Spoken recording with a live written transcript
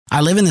I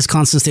live in this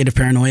constant state of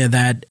paranoia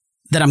that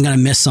I'm going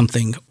to miss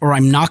something or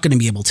I'm not going to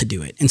be able to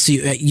do it. And so,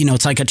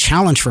 it's like a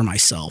challenge for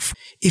myself.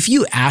 If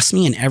you asked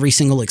me in every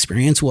single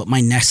experience what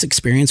my next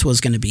experience was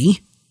going to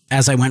be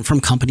as I went from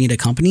company to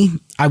company,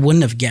 I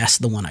wouldn't have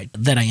guessed the one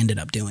that I ended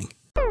up doing.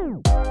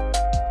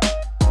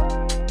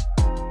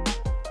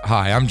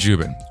 Hi, I'm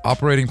Jubin,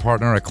 operating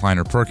partner at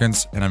Kleiner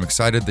Perkins, and I'm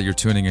excited that you're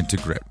tuning into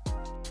Grit.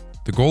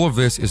 The goal of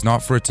this is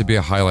not for it to be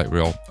a highlight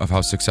reel of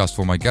how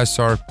successful my guests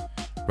are,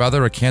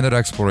 rather a candid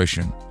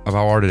exploration of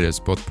how hard it is,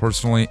 both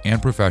personally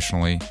and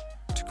professionally,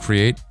 to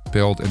create,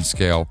 build, and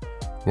scale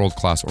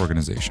world-class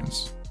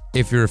organizations.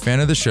 If you're a fan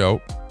of the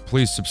show,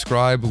 please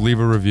subscribe, leave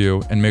a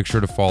review, and make sure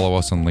to follow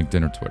us on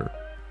LinkedIn or Twitter.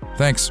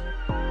 Thanks.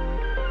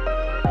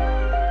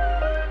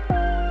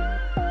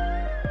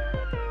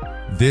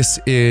 This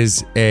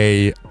is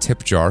a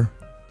tip jar.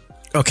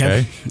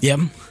 Okay. Yep.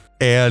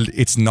 And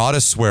it's not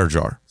a swear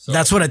jar.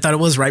 That's what I thought it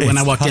was when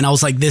I walked in. I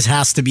was like, this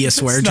has to be a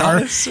swear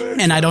jar.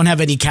 And I don't have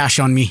any cash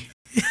on me.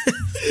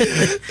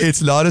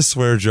 It's not a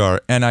swear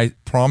jar. And I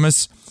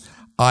promise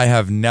I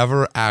have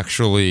never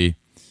actually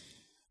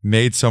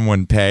made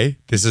someone pay.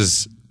 This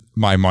is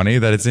my money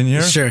that it's in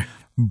here. Sure.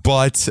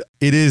 But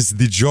it is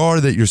the jar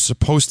that you're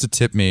supposed to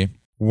tip me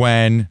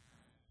when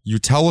you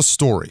tell a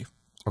story.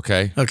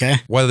 Okay.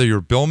 Whether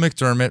you're Bill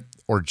McDermott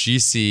or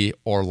GC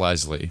or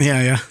Leslie.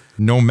 Yeah.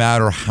 No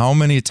matter how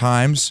many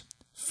times,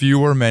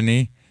 few or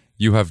many,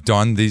 you have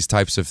done these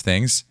types of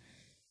things.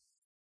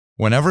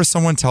 Whenever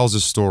someone tells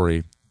a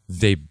story,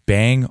 they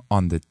bang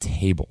on the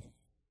table.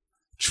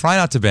 Try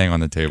not to bang on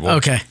the table.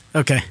 Okay.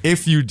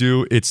 If you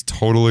do, it's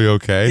totally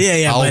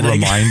okay. Yeah. I'll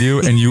remind you,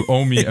 and you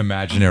owe me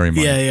imaginary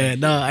money. Yeah.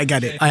 No, I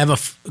got it. I have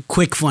a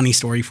quick funny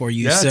story for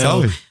you. Yeah,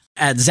 tell me.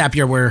 At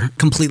Zapier, we're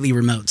completely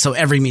remote, so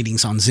every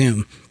meeting's on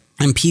Zoom.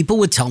 And people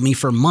would tell me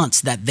for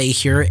months that they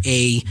hear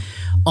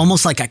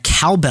almost like a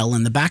cowbell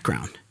in the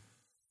background.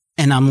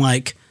 And I'm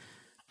like,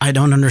 I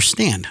don't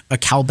understand. A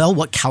cowbell?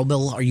 What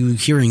cowbell are you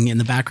hearing in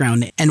the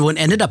background? And what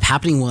ended up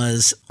happening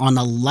was on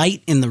a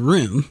light in the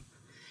room,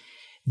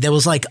 there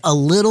was like a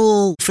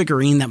little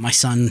figurine that my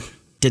son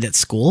did at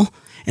school,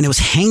 and it was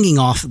hanging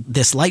off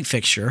this light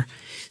fixture.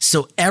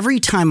 So every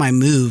time I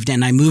moved,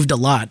 and I moved a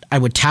lot, I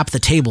would tap the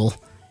table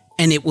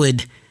and it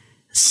would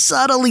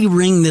subtly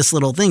ring this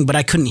little thing, but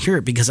I couldn't hear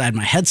it because I had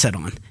my headset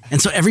on. And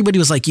so everybody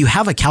was like, you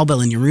have a cowbell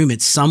in your room.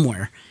 It's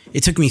somewhere.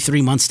 It took me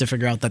 3 months to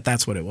figure out that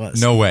that's what it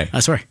was. No way. I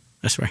swear.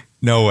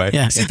 No way.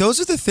 Yeah. See, those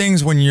are the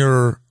things when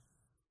you're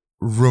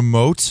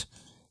remote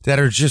that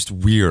are just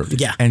weird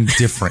and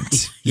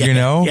different, you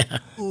know? Yeah.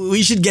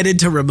 We should get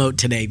into remote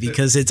today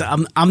because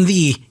I'm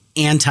the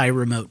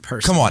anti-remote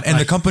person. Come on. And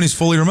the company's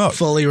fully remote.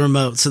 Fully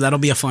remote. So that'll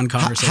be a fun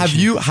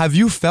conversation. Have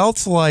you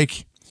felt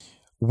like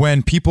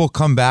when people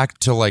come back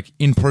to like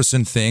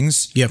in-person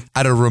things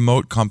at a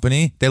remote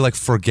company, they like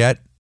forget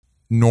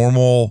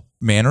normal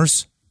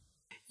manners?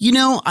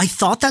 I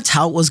thought that's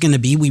how it was going to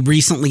be. We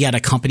recently had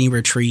a company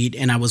retreat,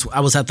 and I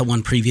was at the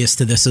one previous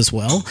to this as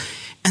well.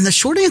 And the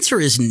short answer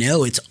is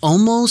no. It's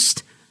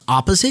almost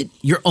opposite.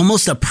 You're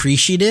almost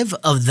appreciative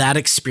of that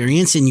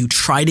experience, and you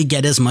try to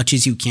get as much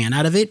as you can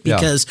out of it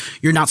because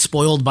you're not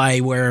spoiled by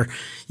where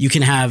you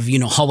can have,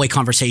 hallway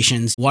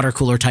conversations, water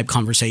cooler type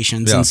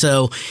conversations. Yeah. And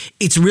so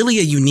it's really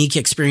a unique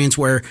experience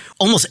where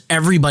almost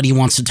everybody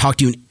wants to talk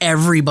to you and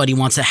everybody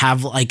wants to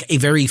have like a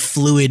very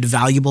fluid,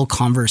 valuable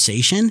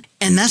conversation.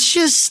 And that's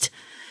just,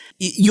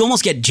 you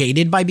almost get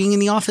jaded by being in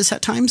the office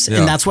at times. Yeah.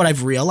 And that's what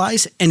I've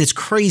realized. And it's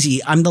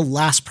crazy. I'm the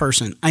last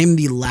person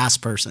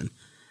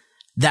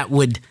that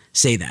would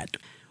say that.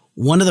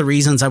 One of the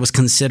reasons I was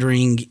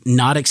considering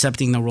not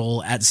accepting the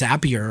role at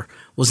Zapier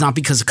was not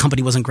because the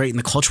company wasn't great and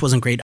the culture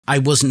wasn't great. I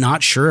was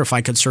not sure if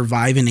I could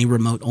survive in a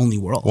remote only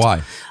world.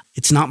 Why?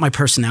 It's not my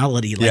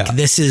personality.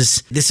 This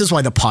is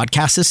why the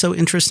podcast is so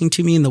interesting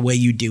to me and the way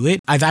you do it.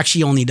 I've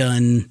actually only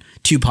done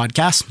 2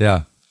 podcasts.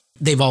 Yeah.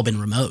 They've all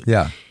been remote.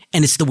 Yeah.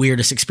 And it's the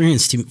weirdest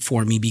experience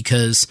for me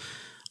because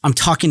I'm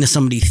talking to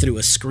somebody through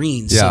a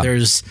screen. So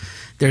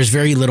there's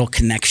very little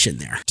connection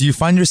there. Do you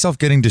find yourself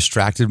getting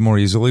distracted more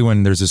easily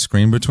when there's a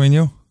screen between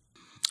you?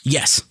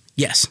 Yes.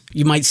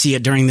 You might see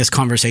it during this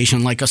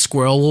conversation, like a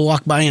squirrel will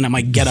walk by and I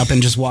might get up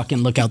and just walk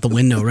and look out the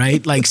window,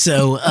 right?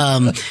 So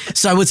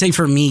I would say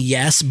for me,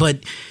 yes, but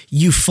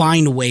you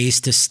find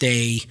ways to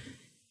stay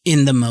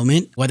in the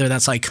moment, whether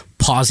that's like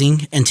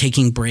pausing and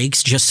taking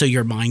breaks just so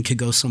your mind could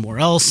go somewhere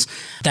else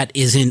that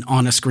isn't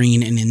on a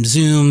screen and in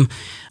Zoom.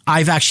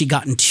 I've actually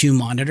gotten 2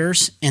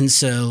 monitors. And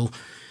so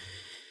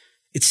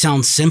it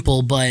sounds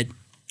simple, but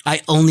I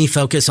only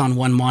focus on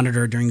one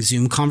monitor during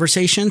Zoom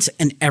conversations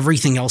and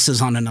everything else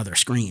is on another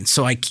screen.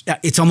 So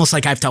it's almost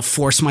like I have to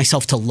force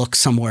myself to look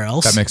somewhere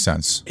else. That makes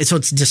sense. So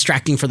it's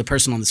distracting for the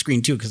person on the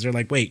screen too, because they're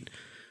like, wait,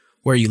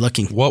 where are you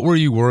looking? What were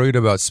you worried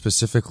about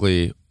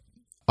specifically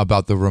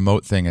about the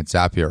remote thing at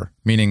Zapier?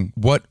 Meaning,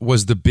 what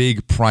was the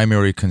big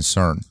primary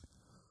concern?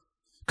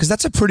 Because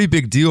that's a pretty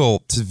big deal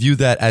to view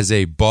that as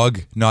a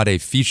bug, not a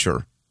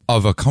feature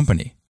of a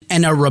company.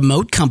 And a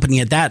remote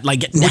company at that,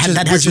 like which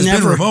has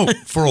never been remote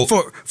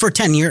for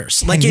 10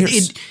 years. 10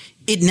 years.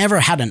 it never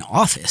had an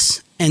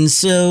office. And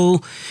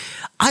so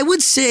I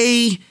would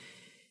say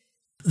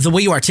the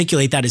way you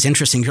articulate that is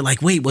interesting. You're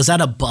like, wait, was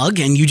that a bug?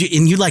 And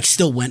you like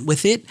still went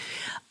with it.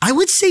 I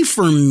would say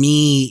for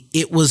me,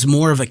 it was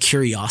more of a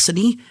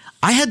curiosity.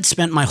 I had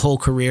spent my whole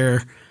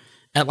career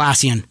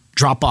Atlassian,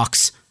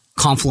 Dropbox,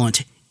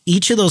 Confluent,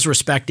 each of those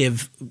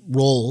respective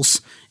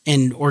roles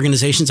and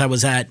organizations I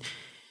was at,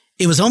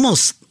 it was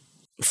almost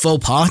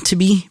faux pas to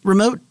be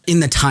remote in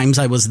the times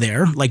I was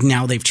there. Like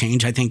now they've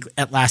changed. I think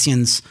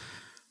Atlassian's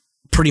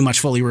pretty much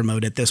fully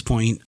remote at this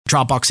point.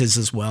 Dropbox is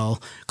as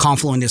well.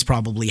 Confluent is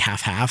probably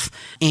half-half.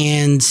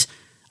 And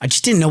I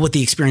just didn't know what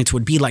the experience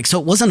would be like. So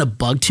it wasn't a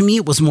bug to me.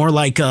 It was more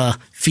like a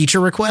feature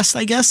request,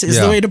 I guess, is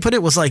the way to put it.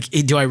 It was like,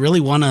 do I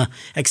really want to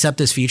accept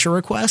this feature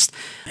request?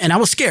 And I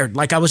was scared.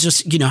 Like I was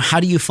just, how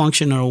do you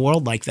function in a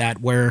world like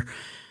that where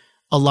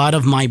a lot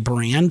of my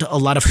brand, a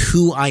lot of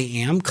who I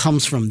am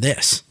comes from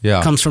this.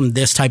 Comes from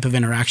this type of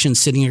interaction,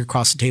 sitting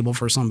across the table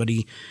for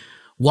somebody,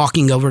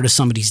 walking over to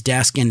somebody's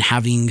desk and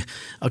having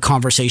a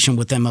conversation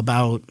with them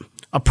about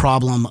a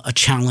problem, a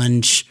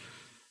challenge,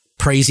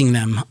 praising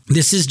them.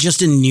 This is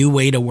just a new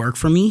way to work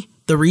for me.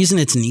 The reason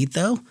it's neat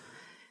though,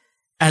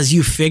 as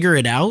you figure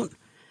it out,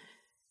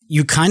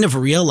 you kind of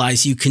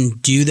realize you can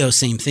do those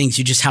same things.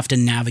 You just have to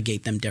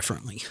navigate them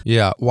differently.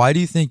 Yeah. Why do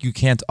you think you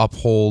can't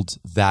uphold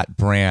that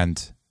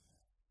brand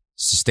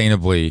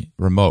sustainably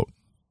remote?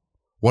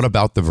 What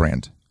about the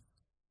brand?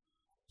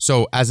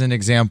 So as an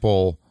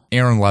example,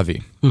 Aaron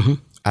Levy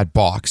at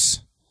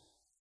Box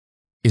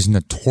is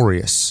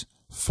notorious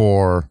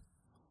for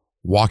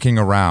walking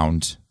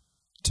around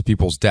to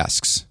people's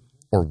desks,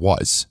 or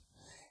was,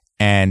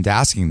 and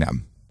asking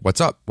them,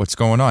 what's up? What's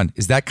going on?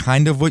 Is that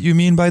kind of what you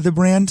mean by the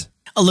brand?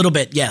 A little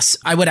bit, yes.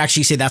 I would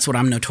actually say that's what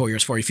I'm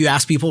notorious for. If you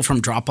ask people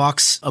from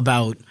Dropbox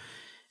about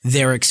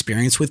their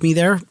experience with me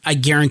there, I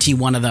guarantee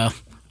one of the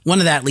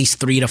at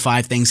least 3 to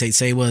 5 things they'd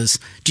say was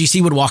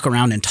GC would walk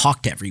around and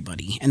talk to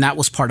everybody. And that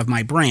was part of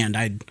my brand.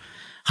 I'd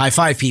high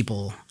five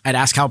people. I'd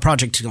ask how a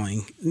project's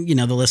going.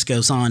 The list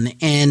goes on.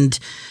 And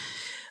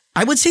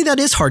I would say that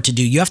is hard to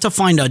do. You have to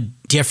find a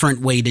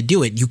different way to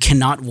do it. You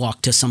cannot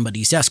walk to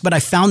somebody's desk, but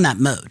I found that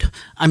mode.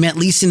 I'm at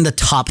least in the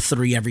top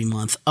 3 every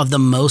month of the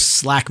most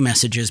Slack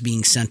messages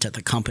being sent at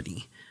the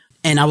company.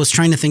 And I was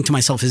trying to think to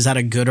myself, is that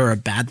a good or a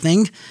bad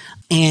thing?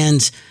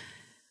 And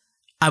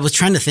I was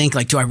trying to think,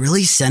 like, do I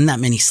really send that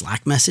many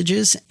Slack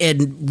messages?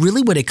 And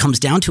really what it comes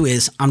down to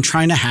is I'm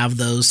trying to have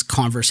those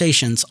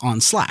conversations on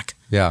Slack.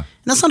 Yeah. And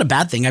that's not a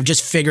bad thing. I've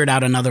just figured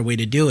out another way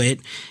to do it.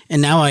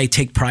 And now I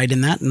take pride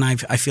in that. And I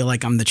feel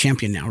like I'm the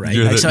champion now, right?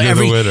 You're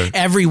the winner.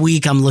 Every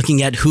week I'm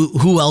looking at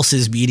who else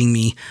is beating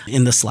me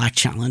in the Slack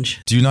challenge.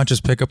 Do you not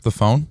just pick up the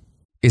phone?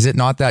 Is it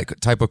not that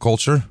type of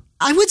culture?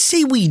 I would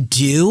say we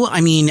do.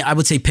 I mean, I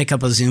would say pick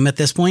up a Zoom at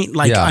this point.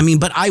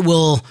 But I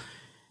will...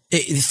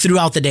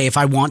 throughout the day, if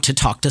I want to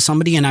talk to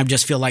somebody and I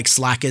just feel like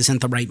Slack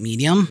isn't the right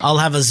medium, I'll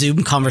have a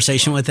Zoom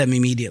conversation with them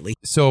immediately.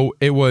 So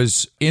it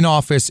was in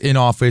office.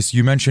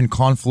 You mentioned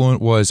Confluent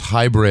was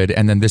hybrid,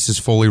 and then this is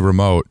fully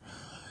remote.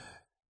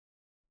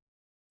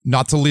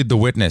 Not to lead the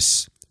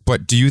witness,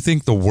 but do you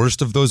think the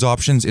worst of those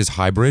options is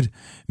hybrid?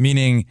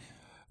 Meaning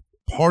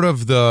part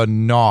of the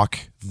knock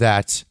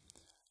that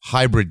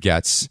hybrid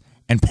gets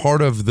and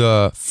part of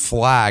the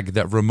flag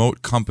that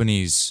remote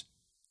companies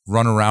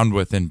run around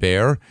with and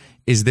bear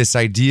is this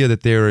idea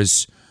that there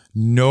is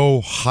no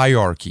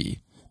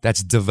hierarchy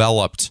that's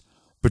developed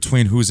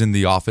between who's in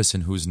the office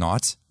and who's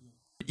not.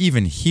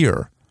 Even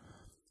here,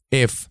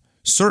 if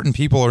certain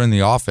people are in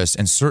the office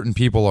and certain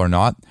people are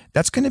not,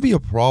 that's going to be a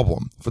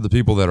problem for the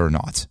people that are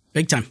not.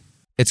 Big time.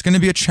 It's going to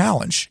be a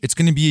challenge. It's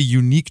going to be a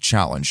unique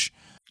challenge.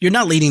 You're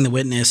not leading the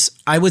witness.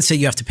 I would say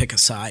you have to pick a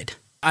side.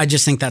 I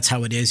just think that's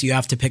how it is. You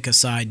have to pick a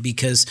side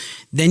because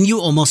then you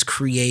almost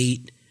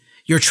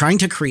you're trying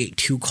to create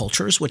 2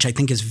 cultures, which I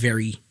think is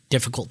very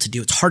difficult to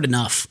do. It's hard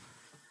enough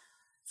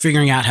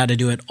figuring out how to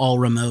do it all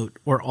remote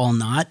or all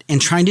not,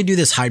 and trying to do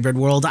this hybrid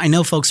world. I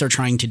know folks are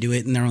trying to do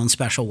it in their own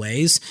special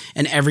ways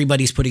and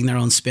everybody's putting their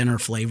own spin or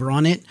flavor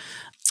on it,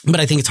 but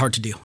I think it's hard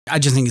to do. I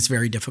just think it's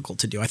very difficult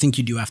to do. I think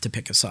you do have to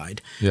pick a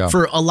side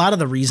for a lot of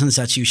the reasons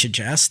that you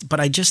suggest, but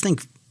I just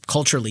think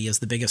culturally is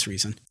the biggest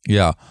reason.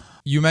 Yeah.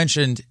 You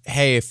mentioned,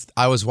 hey, if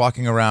I was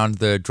walking around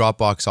the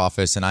Dropbox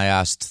office and I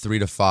asked 3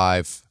 to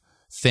 5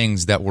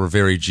 things that were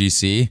very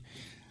GC,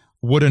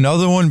 would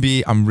another one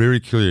be, I'm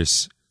very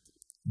curious,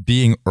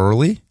 being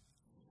early?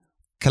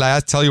 Can I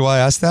tell you why I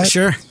asked that?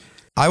 Sure.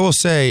 I will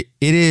say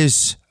it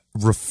is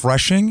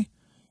refreshing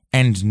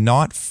and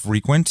not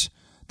frequent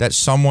that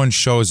someone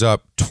shows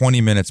up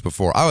 20 minutes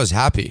before. I was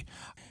happy.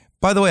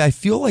 By the way, I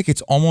feel like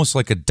it's almost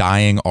like a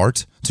dying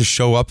art to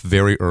show up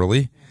very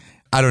early.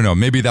 I don't know.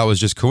 Maybe that was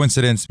just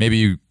coincidence. Maybe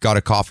you got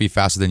a coffee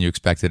faster than you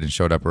expected and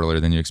showed up earlier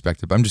than you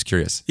expected. But I'm just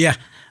curious. Yeah.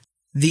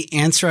 The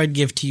answer I'd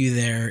give to you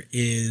there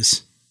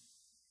is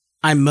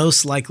I'm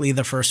most likely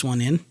the first one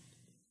in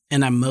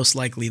and I'm most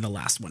likely the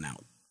last one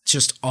out. It's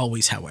just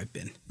always how I've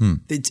been.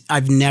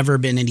 I've never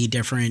been any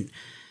different.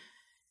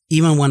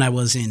 Even when I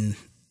was in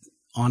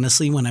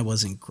honestly, when I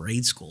was in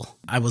grade school,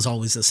 I was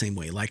always the same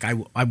way. Like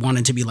I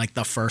wanted to be like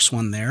the first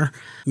one there.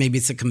 Maybe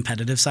it's a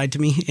competitive side to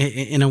me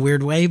in a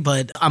weird way,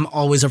 but I'm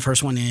always the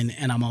first one in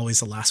and I'm always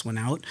the last one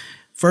out.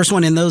 First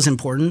one in though is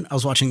important. I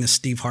was watching this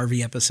Steve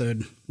Harvey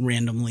episode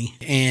randomly,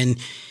 and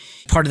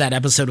part of that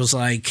episode was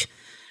like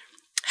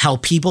how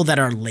people that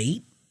are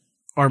late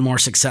are more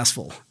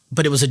successful.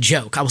 But it was a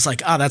joke. I was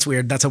like, oh, that's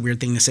weird. That's a weird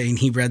thing to say. And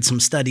he read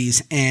some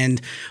studies. And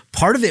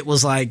part of it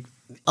was like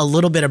a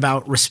little bit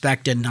about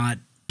respect and not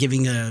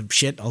giving a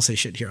shit. I'll say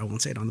shit here. I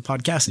won't say it on the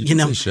podcast. You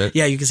know, say shit.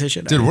 Yeah, you can say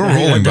shit. Dude, we're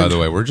rolling, by the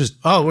way. We're just.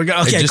 Oh, we're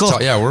okay. Cool.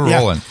 We're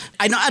rolling.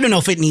 I don't know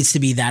if it needs to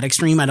be that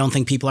extreme. I don't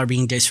think people are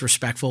being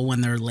disrespectful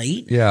when they're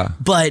late. Yeah.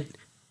 But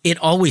it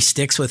always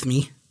sticks with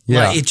me.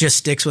 Yeah. Like, it just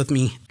sticks with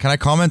me. Can I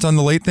comment on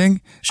the late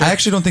thing? Sure. I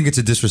actually don't think it's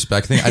a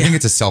disrespect thing. I think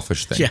it's a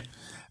selfish thing. Yeah.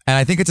 And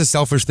I think it's a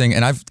selfish thing.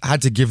 And I've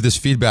had to give this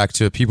feedback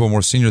to people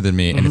more senior than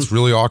me. And it's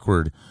really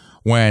awkward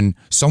when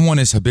someone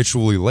is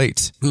habitually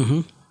late.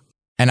 And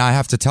I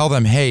have to tell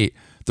them, hey,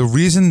 the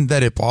reason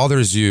that it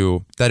bothers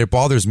you, that it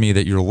bothers me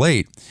that you're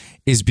late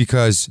is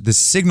because the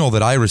signal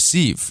that I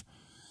receive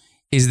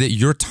is that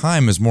your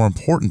time is more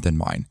important than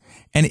mine.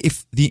 And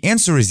if the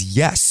answer is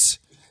yes,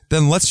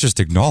 then let's just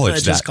acknowledge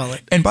that. Just call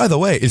it. And by the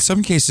way, in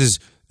some cases,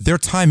 their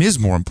time is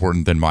more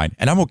important than mine.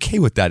 And I'm okay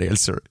with that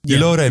answer. You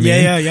know what I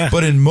mean? Yeah.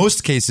 But in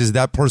most cases,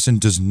 that person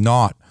does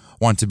not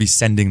want to be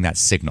sending that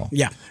signal.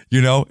 Yeah.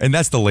 You know? And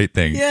that's the late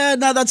thing. Yeah,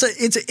 no,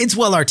 it's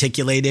well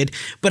articulated.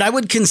 But I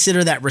would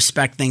consider that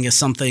respect thing as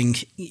something,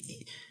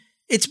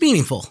 it's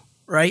meaningful,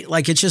 right?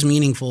 Like it's just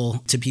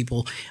meaningful to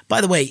people.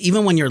 By the way,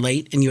 even when you're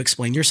late and you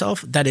explain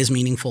yourself, that is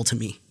meaningful to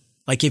me.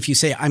 Like if you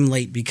say I'm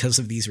late because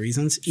of these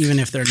reasons, even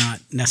if they're not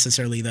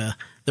necessarily the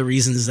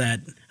reasons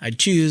that I'd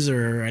choose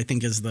or I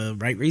think is the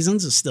right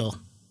reasons, is still.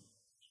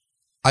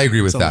 I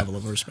agree with that. Level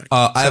of respect.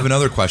 I have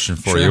another question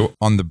for you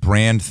on the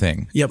brand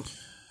thing. Yep.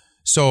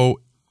 So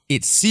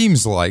it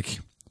seems like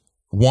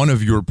one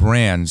of your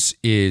brands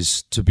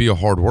is to be a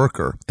hard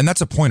worker, and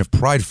that's a point of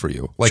pride for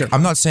you. Like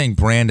I'm not saying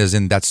brand as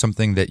in that's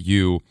something that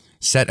you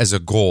set as a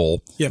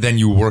goal, then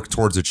you work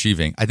towards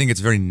achieving. I think it's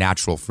very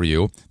natural for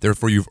you.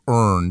 Therefore, you've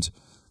earned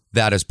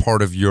that as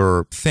part of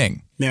your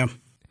thing. Yeah.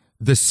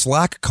 The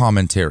Slack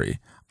commentary,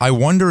 I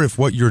wonder if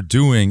what you're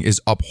doing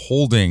is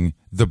upholding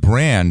the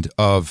brand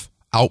of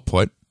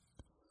output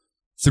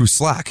through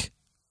Slack.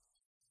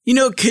 You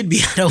know, it could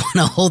be I don't want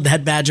to hold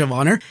that badge of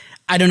honor.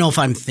 I don't know if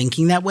I'm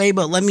thinking that way,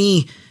 but let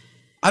me...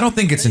 I don't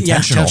think it's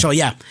intentional.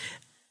 Yeah.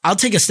 I'll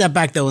take a step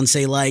back, though, and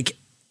say, like,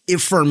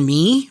 if for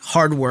me,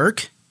 hard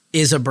work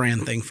is a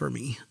brand thing for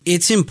me.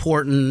 It's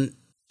important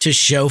to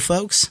show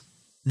folks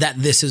that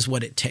this is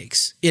what it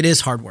takes. It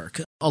is hard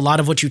work. A lot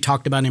of what you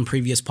talked about in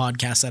previous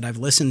podcasts that I've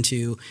listened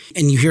to,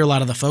 and you hear a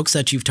lot of the folks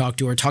that you've talked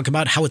to or talk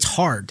about how it's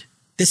hard.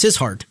 This is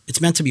hard. It's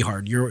meant to be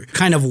hard. You're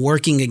kind of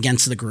working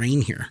against the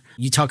grain here.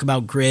 You talk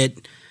about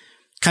grit,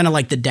 kind of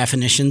like the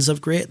definitions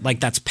of grit,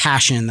 like that's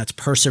passion, that's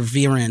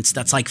perseverance,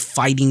 that's like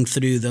fighting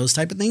through those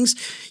type of things.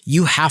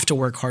 You have to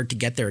work hard to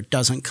get there. It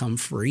doesn't come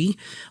free.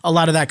 A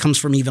lot of that comes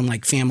from even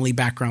like family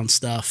background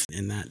stuff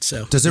and that.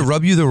 So does it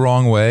rub you the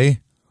wrong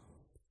way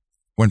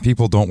when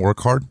people don't work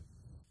hard?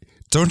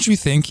 Don't you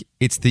think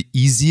it's the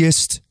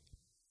easiest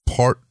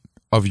part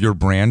of your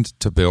brand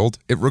to build?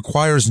 It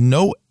requires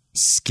no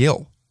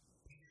skill.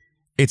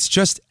 It's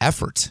just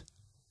effort.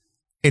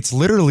 It's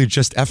literally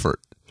just effort.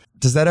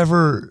 Does that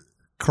ever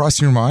cross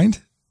your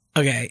mind?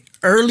 Okay.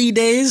 Early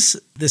days,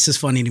 this is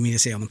funny to me to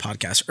say on the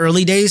podcast.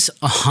 Early days,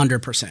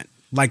 100%.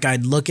 Like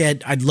I'd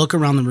look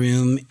around the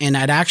room and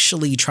I'd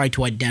actually try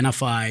to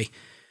identify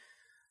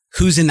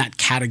who's in that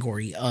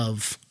category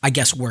of, I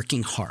guess,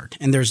 working hard.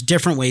 And there's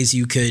different ways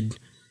you could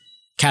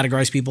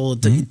categorize people.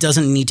 It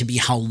doesn't need to be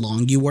how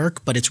long you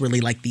work, but it's really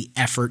like the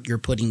effort you're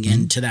putting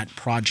into that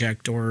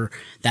project or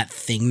that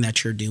thing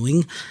that you're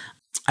doing.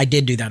 I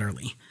did do that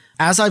early.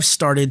 As I've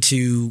started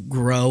to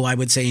grow, I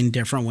would say in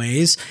different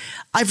ways,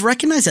 I've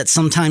recognized that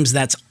sometimes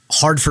that's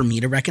hard for me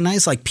to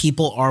recognize. Like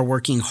people are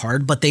working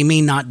hard, but they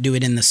may not do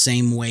it in the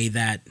same way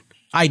that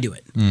I do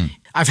it.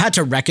 I've had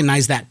to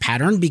recognize that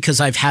pattern because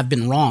I have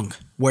been wrong,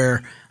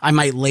 where I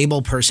might label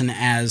a person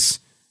as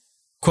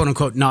quote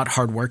unquote not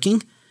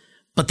hardworking,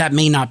 but that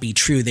may not be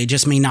true. They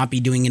just may not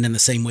be doing it in the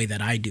same way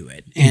that I do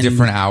it. In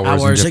different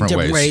hours in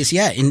different ways.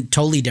 Yeah, in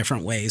totally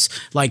different ways.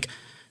 Like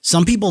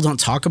some people don't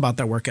talk about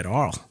their work at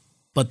all,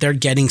 but they're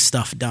getting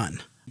stuff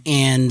done.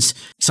 And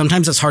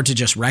sometimes it's hard to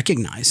just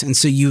recognize. And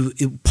so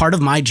part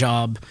of my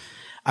job,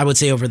 I would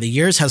say over the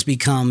years, has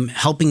become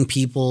helping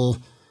people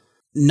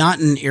not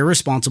in an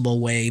irresponsible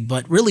way,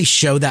 but really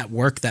show that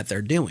work that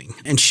they're doing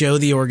and show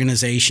the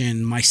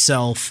organization,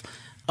 myself,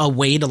 a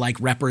way to like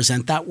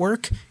represent that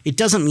work. It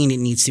doesn't mean it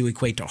needs to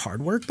equate to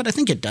hard work, but I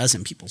think it does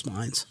in people's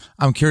minds.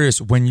 I'm curious,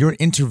 when you're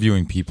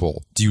interviewing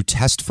people, do you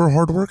test for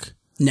hard work?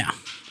 No.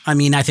 I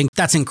mean, I think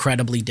that's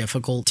incredibly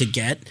difficult to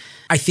get.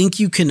 I think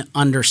you can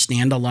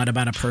understand a lot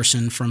about a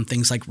person from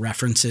things like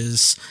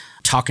references,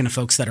 talking to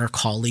folks that are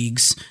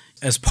colleagues.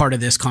 As part of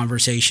this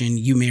conversation,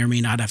 you may or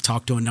may not have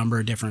talked to a number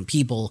of different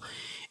people,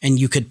 and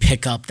you could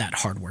pick up that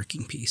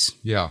hardworking piece.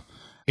 Yeah.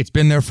 It's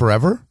been there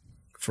forever?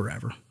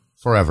 Forever.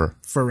 Forever.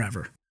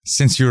 Forever.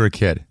 Since you were a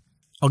kid.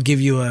 I'll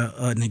give you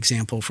an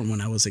example from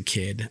when I was a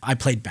kid. I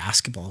played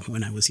basketball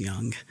when I was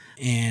young.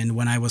 And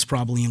when I was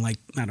probably in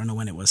I don't know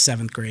when it was,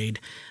 7th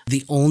grade,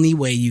 the only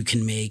way you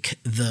can make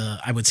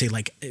I would say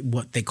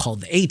what they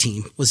called the A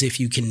team was if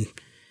you can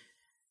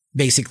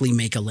basically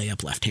make a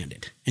layup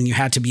left-handed. And you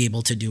had to be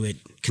able to do it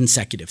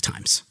consecutive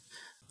times.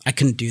 I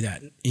couldn't do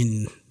that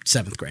in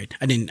 7th grade.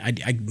 I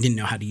didn't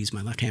know how to use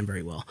my left hand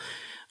very well.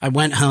 I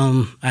went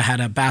home. I had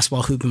a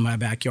basketball hoop in my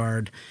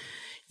backyard.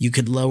 You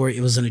could lower,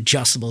 it was an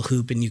adjustable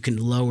hoop, and you can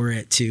lower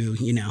it to,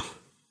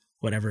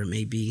 whatever it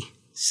may be,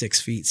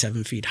 6 feet,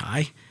 7 feet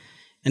high.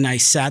 And I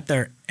sat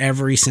there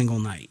every single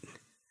night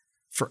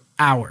for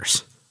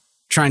hours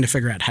trying to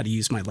figure out how to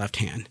use my left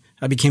hand.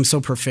 I became so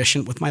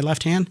proficient with my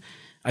left hand,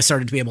 I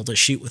started to be able to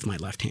shoot with my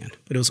left hand.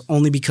 But it was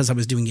only because I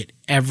was doing it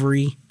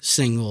every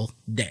single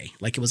day.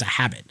 Like it was a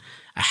habit.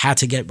 I had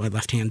to get my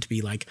left hand to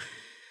be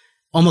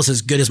almost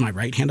as good as my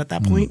right hand at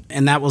that point.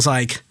 And that was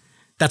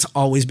that's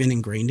always been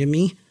ingrained in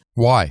me.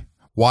 Why?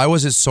 Why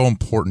was it so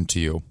important to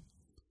you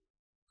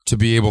to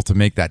be able to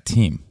make that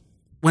team?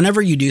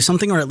 Whenever you do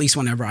something, or at least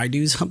whenever I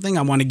do something,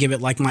 I want to give it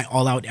my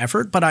all-out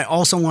effort, but I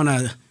also want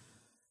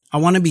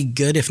to be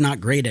good, if not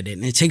great at it.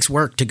 And it takes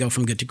work to go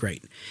from good to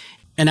great.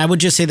 And I would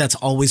just say that's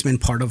always been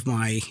part of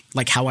my,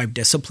 how I've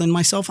disciplined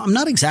myself. I'm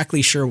not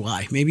exactly sure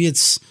why. Maybe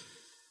is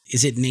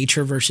it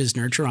nature versus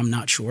nurture? I'm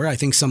not sure. I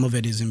think some of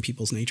it is in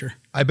people's nature.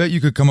 I bet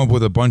you could come up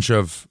with a bunch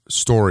of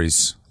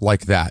stories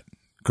like that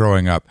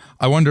growing up.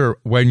 I wonder,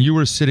 when you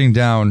were sitting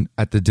down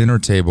at the dinner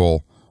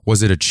table,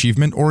 was it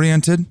achievement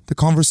oriented, the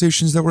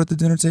conversations that were at the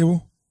dinner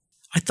table?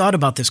 I thought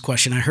about this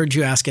question. I heard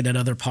you ask it at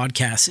other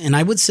podcasts, and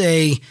I would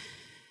say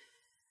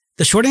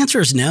the short answer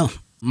is no.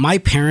 My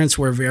parents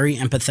were very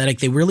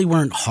empathetic. They really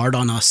weren't hard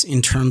on us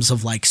in terms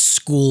of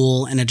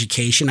school and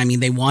education. I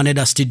mean, they wanted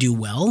us to do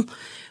well,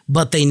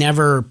 but they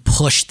never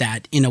pushed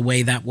that in a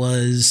way that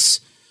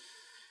was,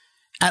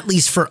 at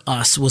least for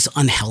us, was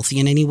unhealthy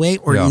in any way,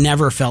 or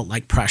never felt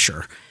like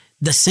pressure.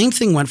 The same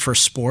thing went for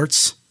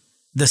sports.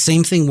 The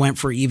same thing went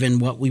for even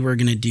what we were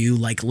going to do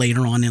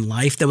later on in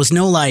life. There was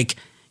no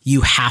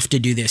you have to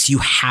do this. You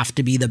have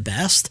to be the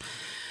best.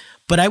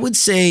 But I would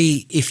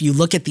say if you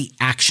look at the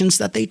actions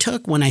that they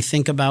took, when I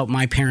think about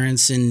my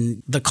parents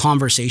and the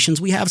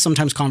conversations we have,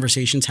 sometimes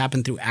conversations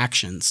happen through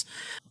actions.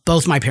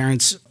 Both my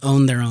parents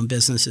own their own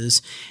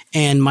businesses.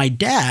 And my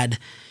dad,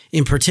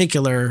 in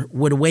particular,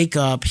 would wake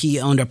up. He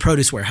owned a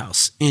produce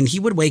warehouse, and he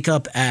would wake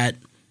up at,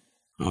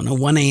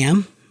 1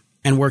 a.m.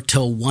 and work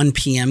till 1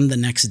 p.m. the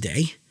next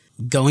day,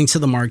 going to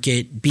the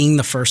market, being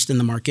the first in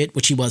the market,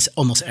 which he was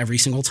almost every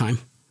single time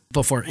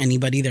before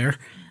anybody there,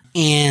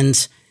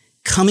 and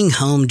coming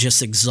home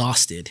just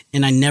exhausted.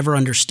 And I never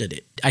understood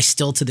it. I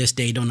still to this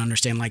day don't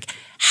understand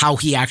how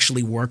he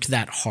actually worked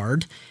that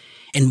hard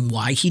and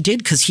why he did,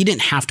 because he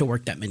didn't have to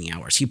work that many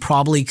hours. He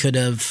probably could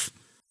have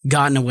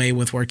gotten away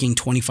with working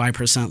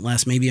 25%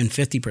 less, maybe even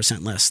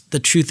 50% less.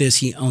 The truth is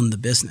he owned the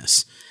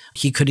business.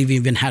 He could have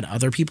even had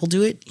other people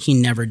do it. He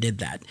never did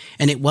that.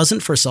 And it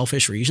wasn't for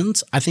selfish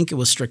reasons. I think it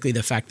was strictly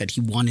the fact that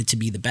he wanted to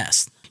be the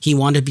best. He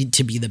wanted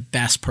to be the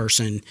best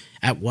person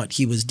at what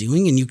he was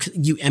doing. And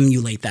you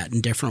emulate that in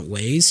different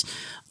ways,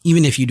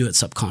 even if you do it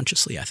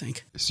subconsciously, I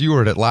think. So you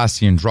were at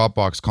Atlassian,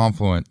 Dropbox,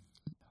 Confluent.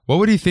 What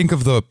would he think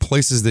of the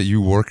places that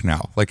you work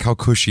now? How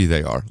cushy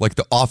they are?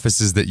 The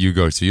offices that you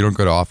go to. You don't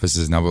go to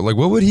offices now, but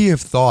what would he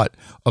have thought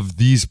of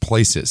these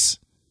places?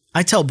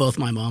 I tell both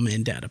my mom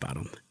and dad about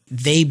them.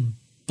 They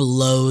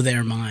blow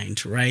their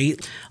mind,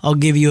 right? I'll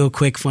give you a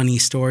quick funny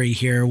story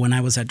here. When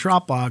I was at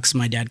Dropbox,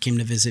 my dad came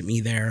to visit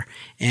me there.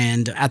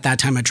 And at that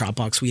time at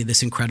Dropbox, we had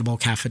this incredible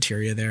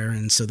cafeteria there.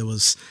 And so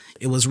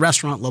it was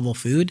restaurant level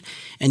food.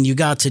 And you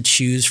got to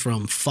choose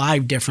from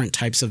 5 different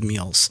types of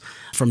meals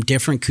from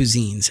different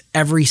cuisines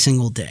every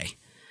single day.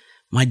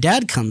 My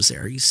dad comes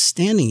there. He's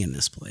standing in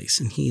this place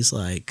and he's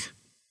like,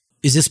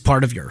 is this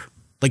part of your,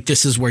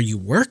 this is where you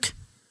work?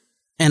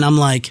 And I'm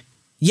like,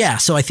 yeah.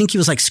 So I think he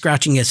was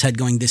scratching his head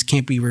going, this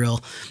can't be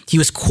real. He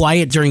was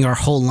quiet during our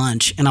whole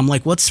lunch. And I'm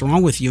like, what's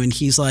wrong with you? And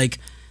he's like,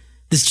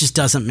 this just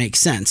doesn't make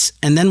sense.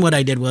 And then what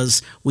I did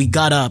was we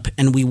got up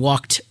and we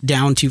walked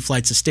down 2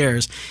 flights of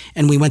stairs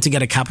and we went to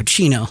get a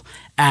cappuccino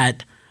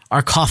at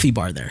our coffee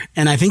bar there.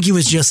 And I think he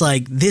was just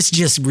like, this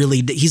just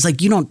really, he's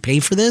like, you don't pay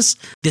for this.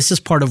 This is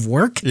part of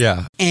work.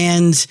 Yeah.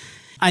 And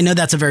I know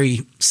that's a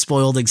very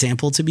spoiled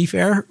example, to be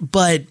fair,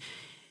 but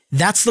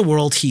that's the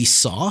world he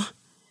saw,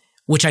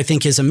 which I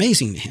think is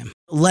amazing to him,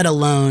 let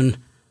alone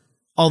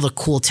all the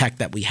cool tech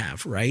that we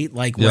have, right?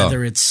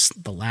 Whether it's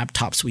the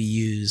laptops we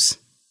use,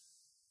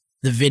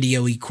 the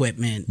video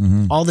equipment,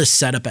 all this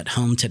setup at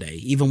home today.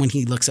 Even when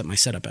he looks at my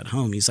setup at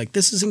home, he's like,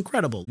 this is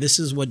incredible. This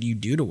is what you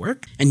do to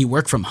work, and you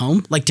work from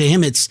home. To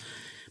him, it's,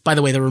 by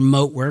the way, the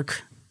remote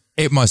work.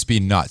 It must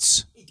be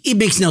nuts. It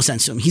makes no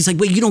sense to him. He's like,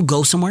 wait, you don't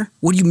go somewhere?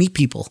 Where do you meet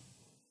people?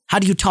 How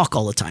do you talk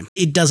all the time?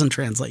 It doesn't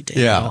translate to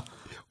him at all.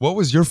 What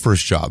was your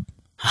first job?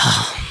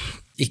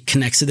 it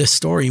connects to this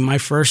story. My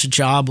first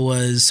job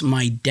was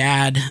my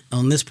dad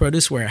owned this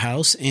produce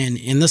warehouse, and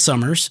in the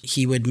summers,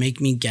 he would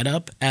make me get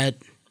up at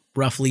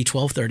roughly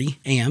 12:30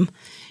 a.m.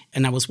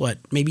 And I was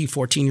maybe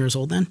 14 years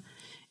old then.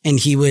 And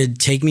he would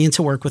take me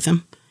into work with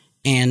him,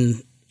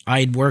 and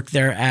I'd work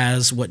there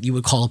as what you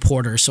would call a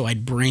porter. So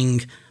I'd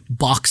bring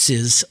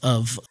boxes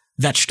of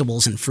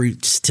vegetables and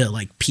fruits to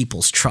like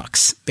people's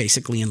trucks,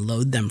 basically, and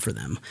load them for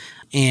them.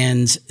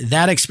 And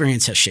that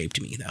experience has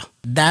shaped me, though.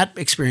 That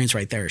experience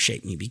right there has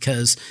shaped me,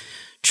 because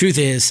truth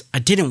is, I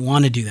didn't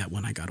want to do that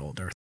when I got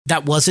older.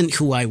 That wasn't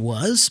who I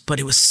was, but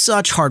it was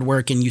such hard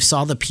work. And you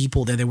saw the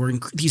people there. They were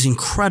these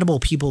incredible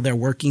people. They're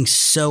working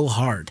so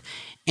hard.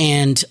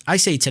 And I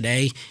say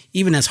today,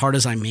 even as hard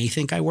as I may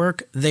think I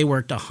work, they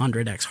worked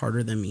 100x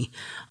harder than me.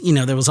 You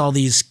know, there was all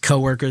these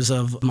coworkers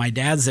of my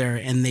dad's there,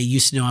 and they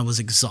used to know I was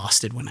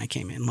exhausted when I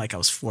came in. Like I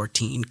was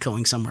 14,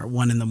 going somewhere at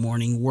 1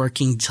 a.m,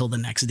 working till the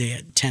next day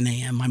at 10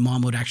 a.m. My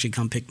mom would actually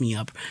come pick me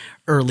up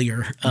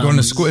earlier. Going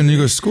to school, and you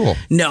go to school?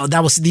 No,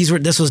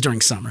 this was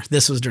during summer.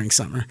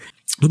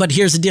 But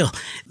here's the deal.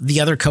 The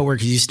other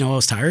coworkers used to know I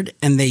was tired,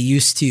 and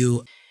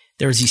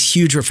there was these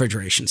huge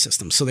refrigeration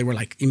systems. So they were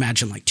like,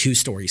 imagine like 2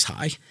 stories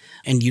high,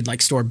 and you'd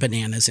like store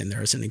bananas in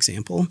there as an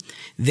example.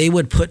 They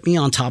would put me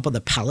on top of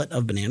the pallet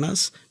of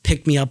bananas,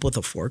 pick me up with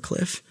a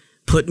forklift,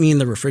 put me in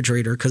the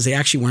refrigerator, because they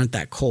actually weren't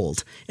that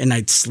cold. And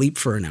I'd sleep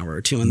for an hour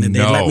or two, and then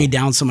they'd let me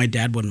down so my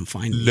dad wouldn't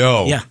find me.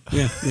 No.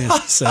 Yeah.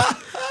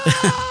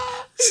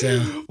 So,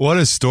 what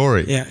a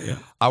story. Yeah.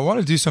 I want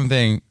to do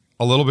something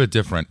a little bit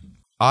different.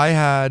 I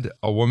had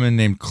a woman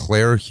named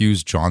Claire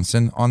Hughes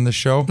Johnson on the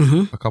show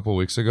a couple of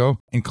weeks ago.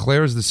 And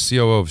Claire is the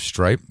COO of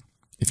Stripe.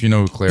 If you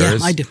know who Claire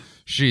is. Yeah, I do.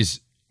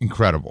 She's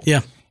incredible.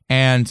 Yeah.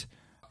 And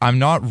I'm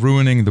not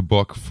ruining the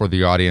book for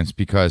the audience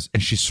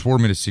and she swore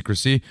me to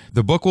secrecy.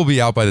 The book will be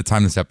out by the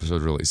time this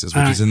episode releases,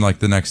 which is in like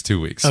the next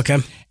 2 weeks. Okay.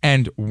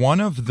 And one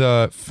of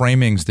the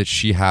framings that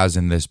she has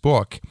in this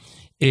book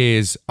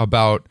is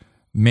about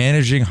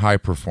managing high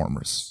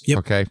performers. Yep.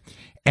 Okay.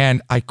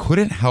 And I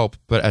couldn't help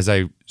but, as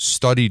I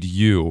studied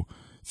you,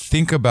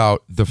 think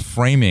about the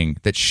framing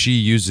that she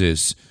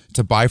uses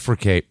to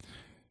bifurcate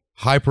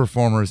high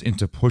performers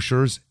into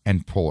pushers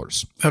and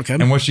pullers. Okay.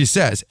 And what she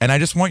says, and I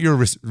just want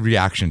your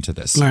reaction to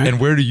this. Right.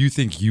 And where do you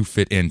think you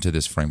fit into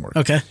this framework?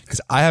 Okay.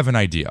 Because I have an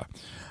idea.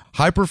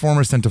 High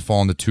performers tend to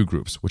fall into 2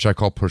 groups, which I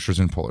call pushers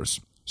and pullers.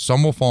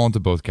 Some will fall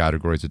into both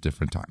categories at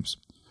different times.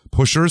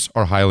 Pushers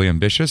are highly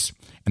ambitious,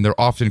 and they're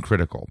often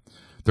critical.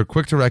 They're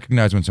quick to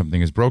recognize when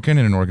something is broken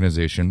in an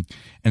organization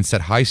and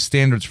set high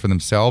standards for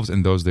themselves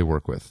and those they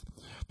work with.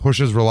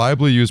 Pushers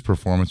reliably use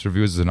performance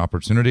reviews as an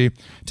opportunity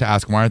to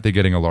ask why aren't they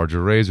getting a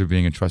larger raise or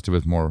being entrusted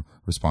with more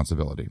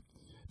responsibility.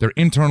 They're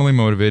internally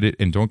motivated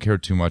and don't care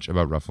too much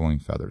about ruffling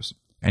feathers.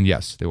 And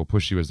yes, they will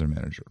push you as their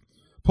manager.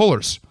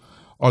 Pullers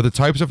are the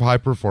types of high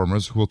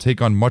performers who will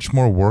take on much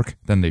more work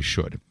than they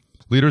should.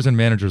 Leaders and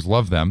managers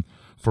love them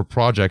for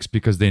projects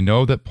because they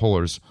know that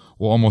pullers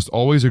will almost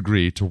always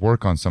agree to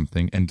work on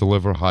something and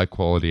deliver high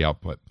quality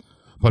output.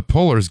 But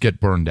pullers get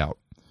burned out.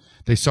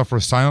 They suffer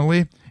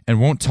silently and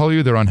won't tell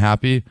you they're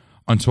unhappy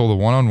until the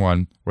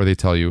one-on-one where they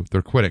tell you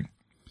they're quitting.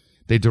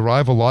 They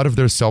derive a lot of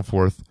their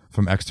self-worth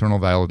from external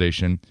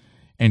validation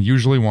and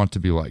usually want to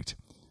be liked.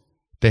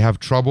 They have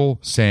trouble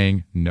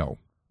saying no.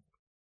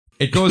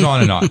 It goes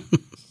on and on.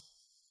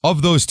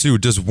 Of those 2,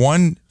 does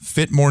one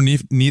fit more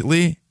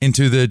neatly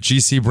into the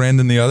GC brand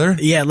than the other?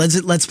 Yeah,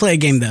 let's play a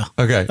game though.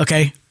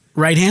 Okay.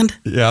 Right hand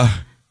Yeah.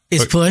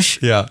 is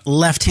push. Yeah.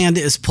 Left hand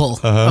is pull.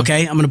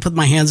 Okay. I'm going to put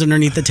my hands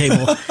underneath the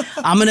table.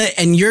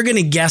 and you're going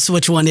to guess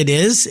which one it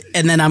is.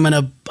 And then I'm going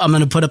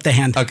to put up the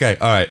hand. Okay.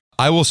 All right.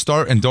 I will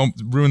start, and don't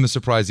ruin the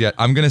surprise yet.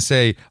 I'm going to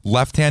say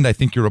left hand. I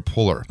think you're a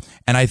puller.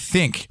 And I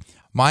think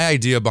my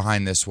idea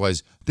behind this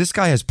was, this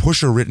guy has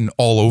pusher written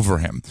all over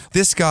him.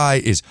 This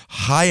guy is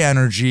high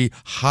energy,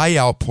 high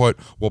output,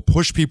 will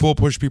push people,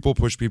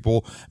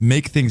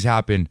 make things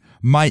happen.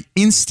 My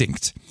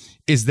instinct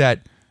is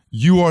that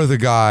you are the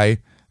guy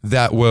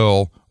that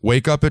will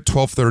wake up at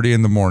 12:30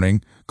 in the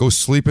morning, go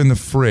sleep in the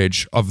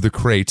fridge of the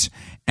crate,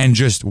 and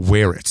just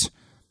wear it.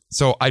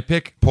 So I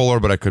pick puller,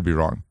 but I could be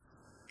wrong.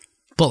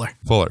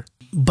 Puller.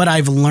 But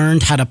I've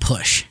learned how to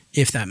push,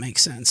 if that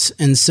makes sense.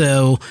 And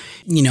so,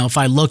 if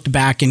I looked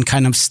back and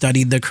kind of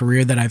studied the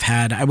career that I've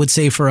had, I would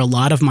say for a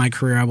lot of my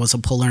career, I was a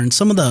puller. And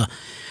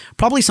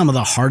probably some of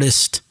the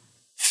hardest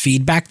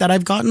feedback that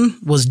I've gotten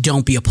was,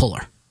 don't be a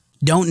puller.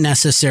 Don't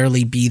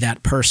necessarily be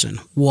that person.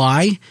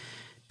 Why?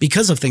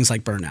 Because of things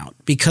like burnout,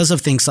 because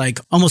of things like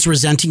almost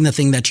resenting the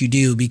thing that you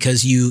do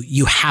because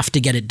you have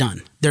to get it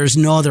done. There's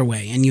no other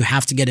way, and you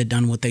have to get it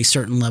done with a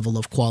certain level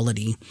of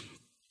quality.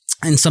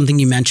 And something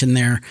you mentioned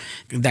there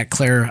that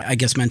Claire, I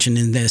guess, mentioned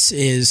in this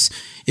is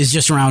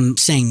just around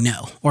saying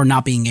no or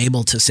not being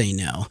able to say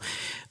no.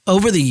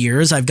 Over the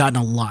years, I've gotten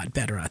a lot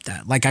better at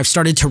that. Like I've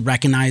started to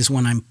recognize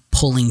when I'm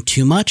pulling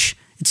too much.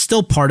 It's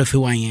still part of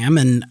who I am,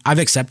 and I've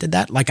accepted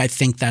that. Like I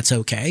think that's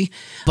okay.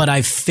 But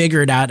I've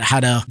figured out how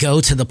to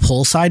go to the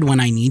pull side when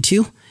I need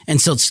to. And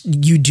so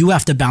you do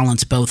have to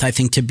balance both, I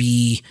think, to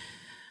be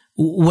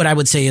what I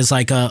would say is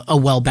like a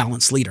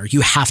well-balanced leader.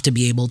 You have to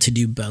be able to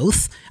do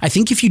both. I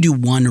think if you do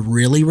one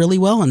really, really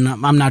well, and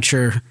I'm not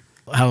sure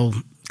how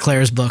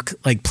Claire's book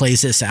like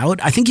plays this out.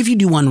 I think if you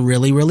do one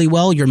really, really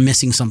well, you're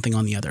missing something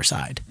on the other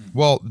side.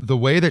 Well, the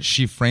way that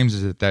she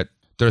frames it, that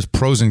there's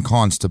pros and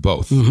cons to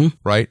both,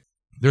 right?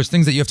 There's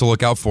things that you have to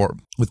look out for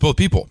with both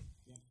people.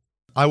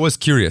 I was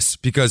curious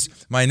because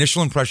my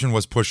initial impression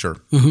was pusher.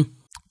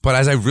 But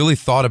as I really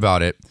thought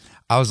about it,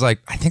 I was like,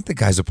 I think the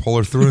guy's a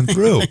puller through and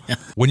through.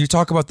 When you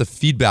talk about the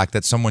feedback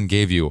that someone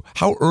gave you,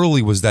 how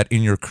early was that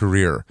in your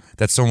career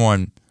that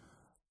someone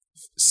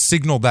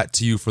signaled that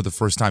to you for the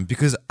first time?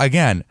 Because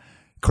again,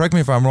 correct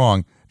me if I'm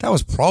wrong, that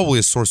was probably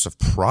a source of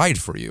pride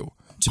for you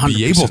to 100%.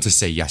 Be able to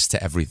say yes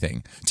to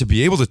everything, to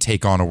be able to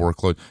take on a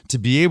workload, to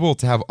be able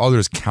to have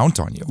others count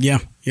on you.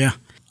 Yeah.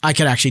 I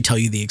could actually tell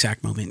you the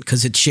exact moment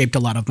because it shaped a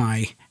lot of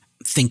my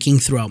thinking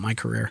throughout my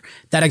career.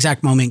 That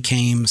exact moment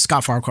came,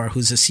 Scott Farquhar,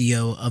 who's the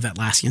CEO of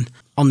Atlassian.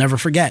 I'll never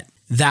forget.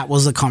 That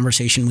was the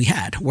conversation we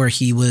had where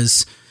he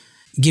was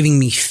giving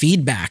me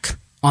feedback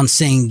on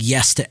saying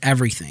yes to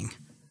everything,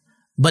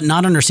 but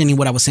not understanding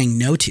what I was saying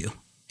no to.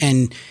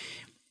 And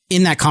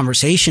in that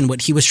conversation,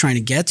 what he was trying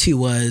to get to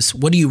was,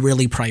 what are you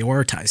really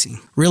prioritizing?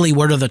 Really,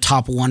 what are the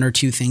top 1 or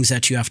 2 things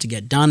that you have to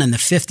get done? And the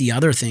 50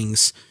 other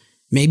things,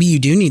 maybe you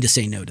do need to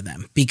say no to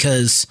them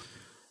because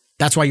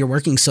that's why you're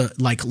working so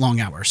like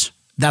long hours.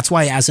 That's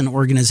why as an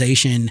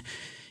organization,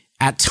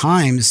 at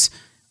times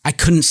I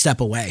couldn't step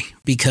away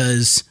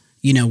because,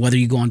 whether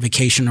you go on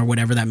vacation or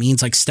whatever that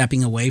means, like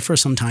stepping away for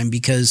some time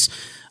because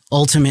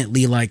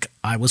ultimately, like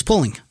I was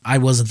pulling. I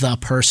was the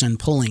person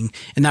pulling.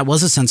 And that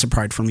was a sense of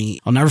pride for me.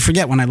 I'll never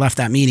forget when I left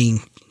that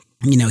meeting,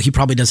 he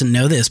probably doesn't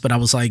know this, but I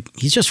was like,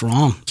 he's just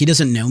wrong. He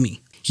doesn't know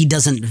me. He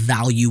doesn't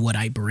value what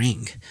I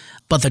bring.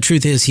 But the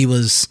truth is he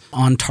was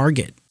on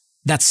target.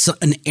 That's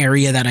an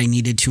area that I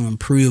needed to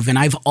improve. And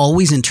I've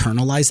always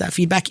internalized that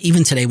feedback.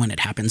 Even today when it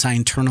happens, I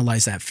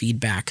internalize that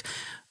feedback.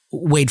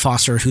 Wade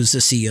Foster, who's the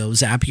CEO of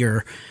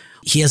Zapier,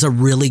 he has a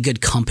really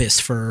good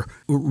compass for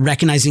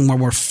recognizing when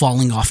we're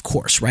falling off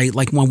course, right?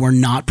 Like when we're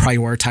not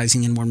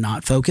prioritizing and we're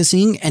not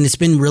focusing. And it's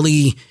been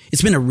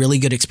a really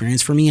good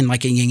experience for me in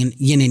like a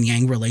yin and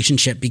yang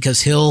relationship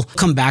because he'll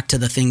come back to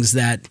the things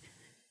that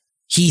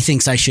he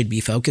thinks I should be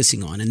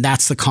focusing on. And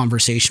that's the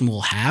conversation we'll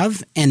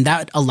have. And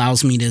that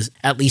allows me to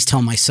at least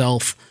tell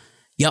myself,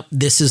 yep,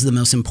 this is the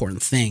most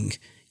important thing.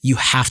 You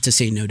have to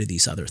say no to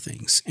these other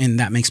things. And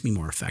that makes me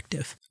more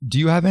effective. Do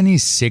you have any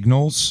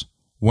signals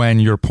when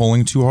you're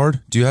pulling too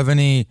hard? Do you have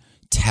any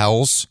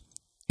tells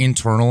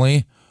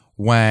internally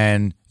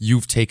when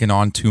you've taken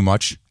on too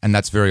much and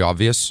that's very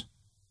obvious?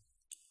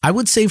 I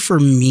would say for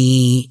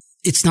me,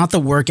 it's not the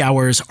work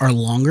hours are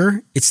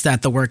longer. It's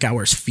that the work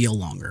hours feel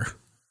longer.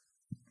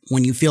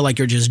 When you feel like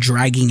you're just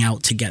dragging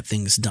out to get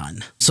things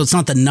done. So it's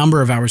not the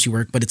number of hours you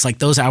work, but it's like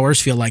those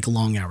hours feel like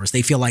long hours.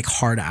 They feel like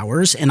hard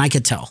hours, and I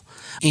could tell.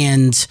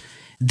 And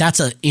that's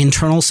an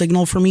internal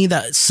signal for me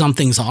that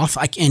something's off.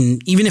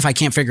 And even if I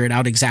can't figure it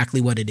out exactly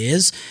what it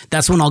is,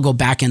 that's when I'll go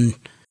back and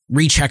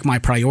recheck my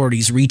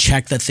priorities,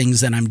 recheck the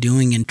things that I'm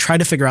doing and try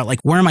to figure out like,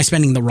 where am I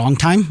spending the wrong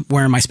time?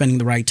 Where am I spending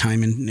the right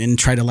time? And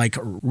try to like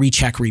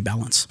recheck,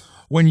 rebalance.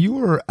 When you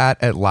were at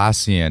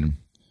Atlassian,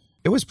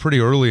 it was pretty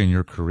early in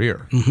your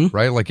career,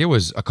 right? Like it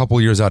was a couple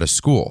years out of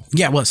school.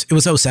 Yeah, it was. It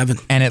was 2007.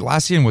 And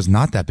Atlassian was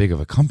not that big of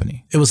a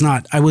company. It was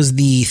not. I was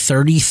the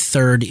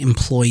 33rd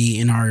employee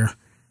in our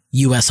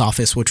U.S.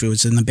 office, which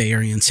was in the Bay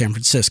Area in San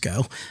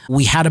Francisco.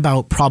 We had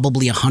about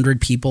probably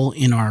 100 people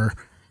in our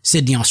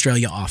Sydney,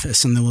 Australia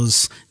office. And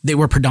they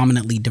were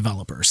predominantly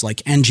developers,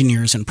 like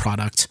engineers and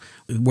product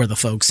were the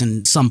folks,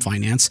 and some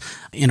finance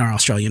in our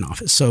Australian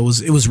office. So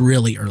it was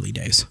really early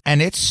days. And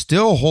it's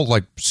still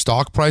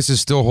stock price is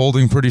still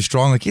holding pretty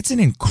strong. Like it's an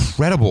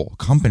incredible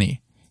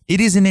company. It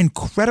is an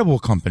incredible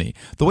company.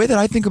 The way that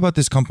I think about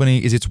this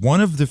company is it's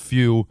one of the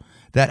few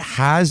that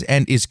has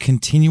and is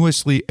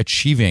continuously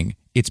achieving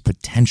its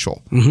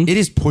potential. It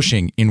is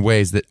pushing in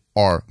ways that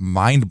are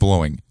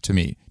mind-blowing to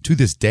me to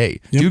this day.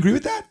 Yep. Do you agree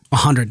with that?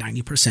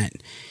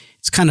 190%.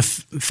 It's kind of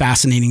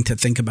fascinating to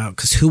think about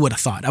because who would have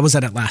thought? I was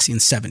at Atlassian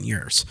 7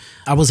 years.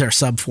 I was there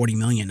sub 40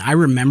 million. I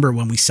remember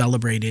when we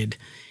celebrated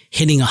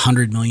hitting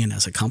 100 million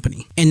as a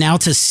company. And now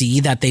to see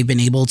that they've been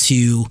able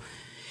to,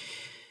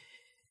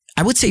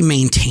 I would say,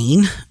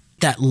 maintain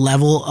that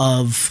level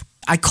of,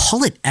 I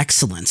call it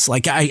excellence.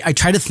 Like I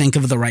try to think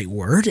of the right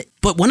word,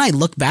 but when I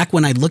look back,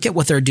 when I look at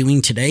what they're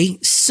doing today,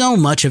 so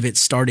much of it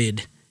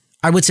started,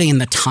 I would say, in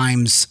the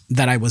times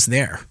that I was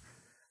there.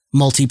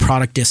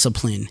 Multi-product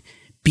discipline,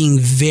 being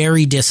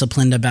very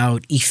disciplined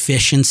about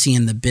efficiency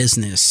in the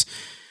business,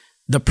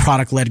 the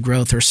product-led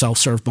growth or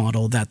self-serve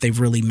model that they've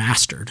really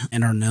mastered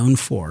and are known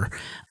for.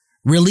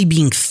 Really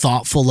being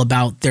thoughtful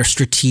about their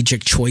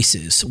strategic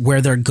choices,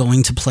 where they're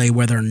going to play,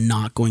 where they're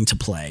not going to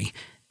play.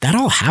 That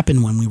all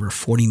happened when we were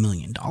 $40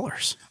 million.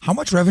 How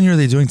much revenue are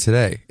they doing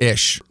today?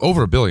 Ish.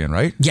 Over $1 billion,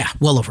 right? Yeah,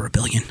 well over $1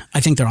 billion.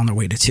 I think they're on their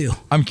way to $2 billion.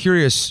 I'm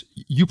curious,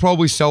 you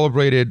probably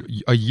celebrated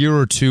a year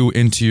or two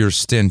into your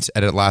stint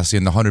at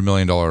Atlassian the $100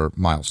 million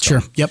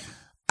milestone. Sure, yep.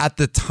 At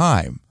the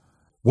time,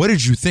 What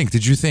did you think?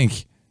 Did you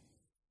think,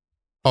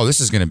 oh, this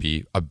is going to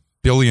be a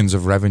billions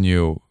of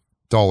revenue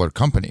dollar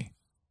company?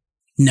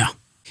 No.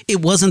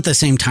 It wasn't the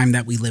same time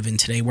that we live in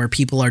today where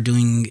people are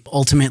doing,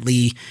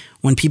 ultimately,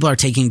 when people are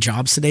taking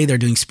jobs today, they're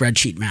doing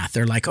spreadsheet math.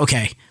 They're like,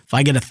 okay, if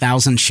I get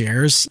 1,000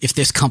 shares, if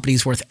this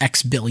company's worth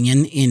X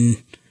billion in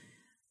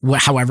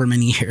however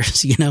many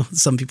years,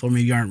 some people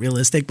maybe aren't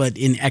realistic, but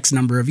in X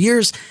number of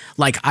years,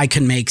 like I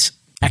can make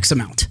X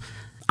amount.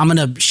 I'm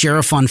going to share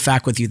a fun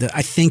fact with you that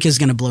I think is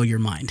going to blow your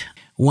mind.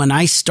 When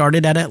I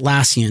started at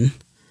Atlassian,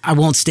 I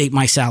won't state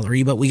my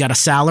salary, but we got a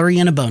salary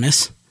and a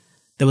bonus.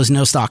 There was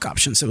no stock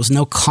options. There was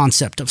no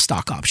concept of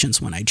stock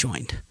options when I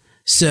joined.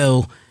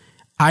 So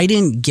I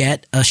didn't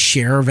get a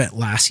share of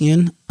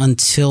Atlassian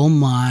until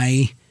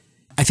I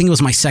think it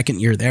was my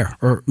second year there,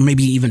 or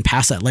maybe even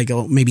past that, like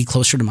maybe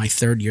closer to my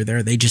third year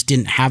there. They just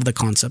didn't have the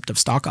concept of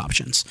stock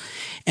options.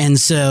 And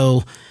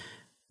so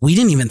we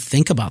didn't even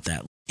think about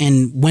that.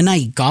 And when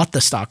I got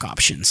the stock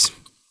options,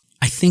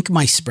 I think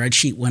my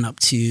spreadsheet went up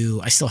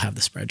to, I still have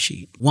the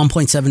spreadsheet,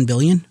 1.7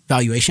 billion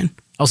valuation.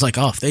 I was like,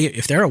 oh,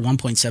 if they're a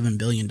 $1.7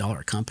 billion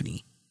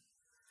company.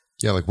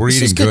 Yeah, like we're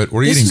eating good.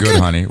 We're eating good,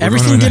 honey.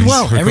 Everything did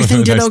well.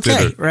 Everything did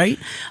okay, right?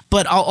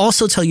 But I'll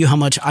also tell you how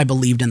much I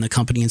believed in the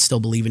company and still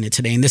believe in it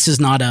today. And this is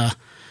not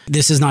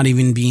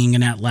even being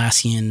an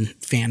Atlassian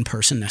fan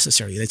person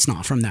necessarily. It's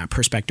not from that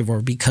perspective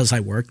or because I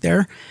work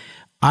there.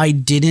 I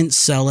didn't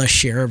sell a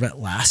share of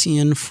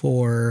Atlassian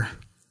for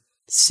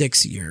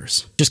 6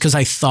 years just because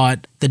I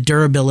thought the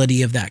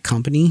durability of that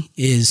company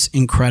is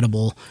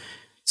incredible.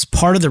 It's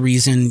part of the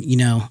reason,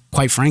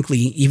 quite frankly,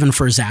 even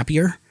for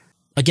Zapier,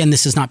 again,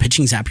 this is not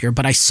pitching Zapier,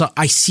 but I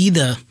see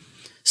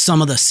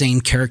some of the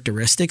same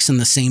characteristics and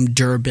the same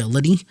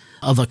durability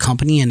of a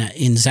company in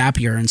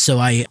Zapier. And so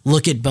I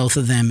look at both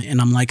of them and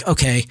I'm like,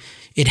 okay,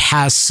 it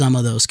has some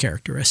of those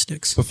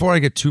characteristics. Before I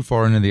get too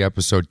far into the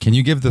episode, can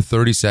you give the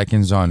 30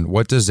 seconds on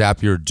what does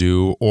Zapier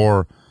do,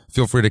 or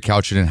feel free to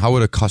couch it in how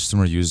would a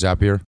customer use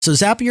Zapier? So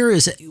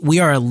Zapier we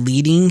are a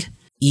leading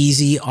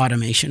easy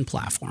automation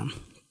platform.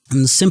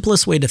 And the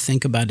simplest way to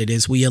think about it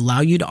is we allow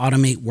you to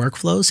automate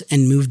workflows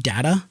and move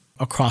data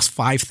across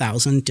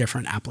 5,000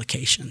 different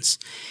applications.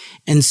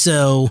 And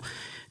so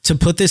to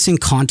put this in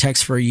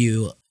context for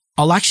you,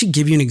 I'll actually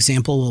give you an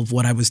example of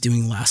what I was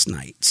doing last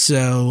night.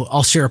 So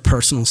I'll share a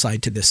personal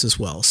side to this as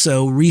well.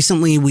 So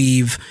recently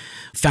we've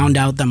found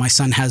out that my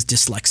son has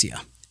dyslexia.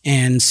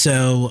 And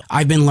so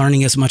I've been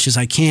learning as much as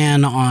I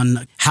can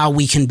on how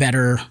we can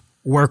better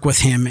work with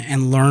him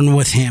and learn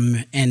with him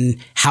and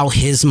how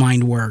his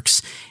mind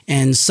works.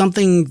 And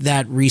something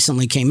that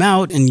recently came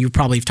out, and you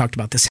probably have talked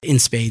about this in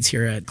spades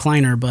here at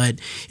Kleiner, but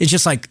it's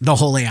just like the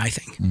whole AI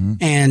thing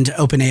and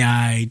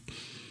OpenAI,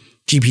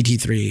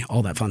 GPT-3,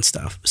 all that fun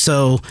stuff.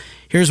 So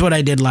here's what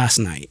I did last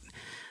night.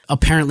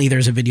 Apparently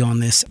there's a video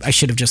on this. I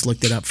should have just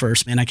looked it up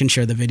first and I can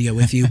share the video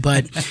with you.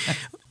 But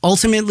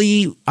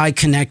ultimately I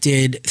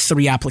connected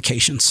 3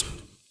 applications: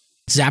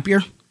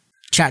 Zapier,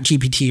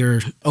 ChatGPT or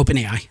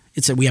OpenAI.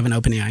 We have an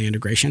OpenAI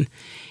integration,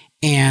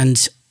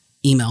 and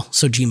email,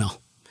 so Gmail.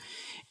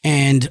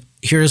 And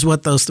here's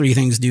what those 3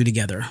 things do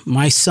together.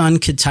 My son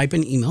could type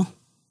an email,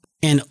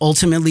 and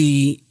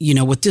ultimately,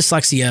 with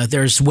dyslexia,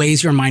 there's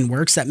ways your mind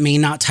works that may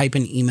not type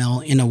an email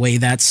in a way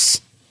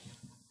that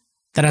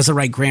has the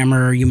right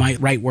grammar. You might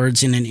write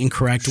words in an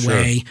incorrect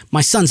way.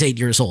 My son's 8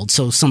 years old,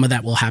 so some of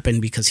that will happen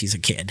because he's a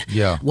kid.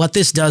 Yeah. What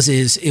this does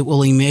is it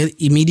will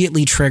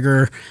immediately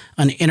trigger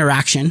an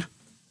interaction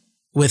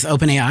with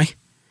OpenAI,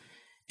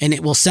 and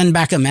it will send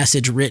back a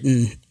message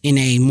written in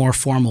a more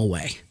formal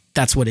way.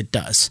 That's what it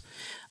does.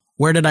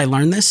 Where did I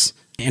learn this?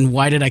 And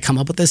why did I come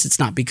up with this? It's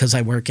not because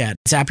I work at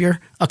Zapier.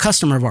 A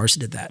customer of ours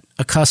did that.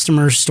 A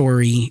customer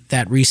story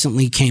that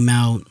recently came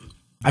out.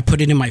 I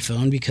put it in my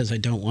phone because I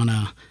don't want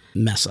to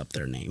mess up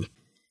their name.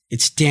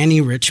 It's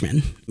Danny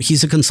Richmond.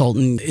 He's a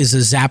consultant, is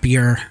a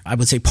Zapier, I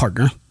would say,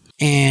 partner.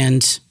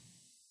 And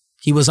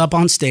he was up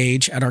on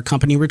stage at our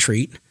company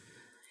retreat.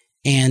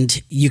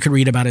 And you could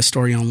read about his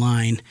story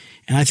online.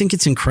 And I think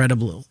it's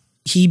incredible.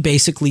 He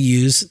basically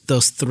used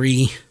those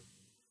 3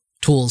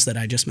 tools that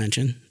I just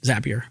mentioned,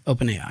 Zapier,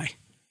 OpenAI,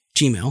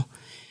 Gmail,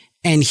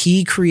 and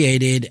he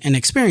created an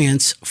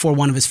experience for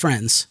one of his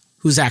friends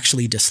who's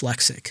actually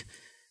dyslexic,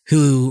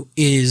 who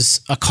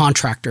is a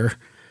contractor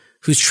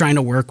who's trying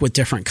to work with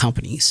different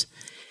companies.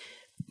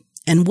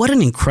 And what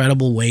an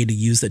incredible way to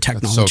use the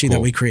technology that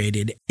we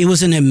created. It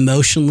was an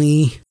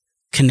emotionally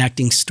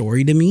connecting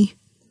story to me.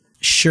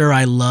 Sure,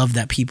 I love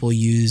that people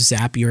use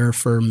Zapier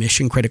for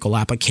mission critical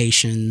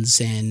applications,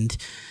 and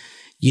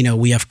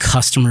we have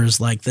customers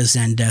like the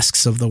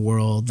Zendesks of the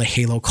world, the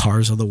Halo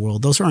cars of the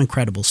world. Those are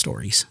incredible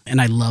stories,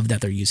 and I love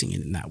that they're using it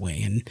in that way,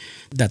 and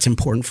that's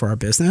important for our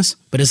business.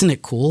 But isn't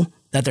it cool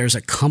that there's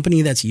a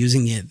company that's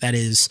using it that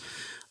is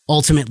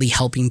ultimately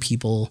helping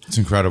people? It's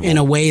incredible in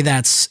a way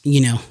that's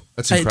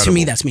to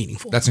me that's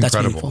meaningful. That's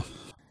incredible.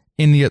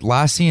 In the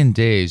Atlassian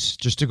days,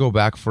 just to go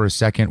back for a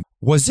second,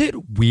 was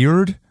it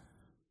weird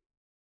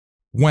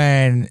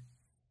when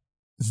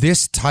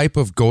this type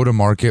of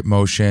go-to-market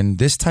motion,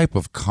 this type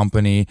of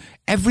company,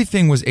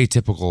 everything was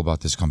atypical about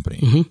this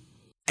company?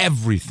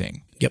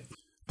 everything. Yep.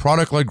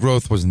 Product-led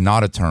growth was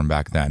not a term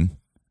back then.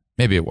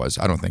 Maybe it was.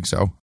 I don't think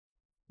so.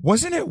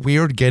 Wasn't it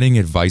weird getting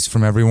advice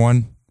from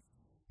everyone?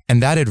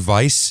 And that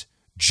advice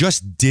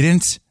just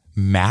didn't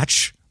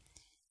match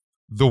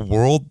the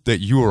world that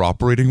you were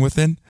operating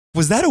within?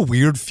 Was that a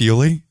weird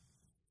feeling?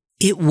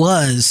 It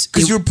was.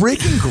 Because you're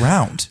breaking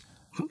ground.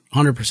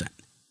 100%.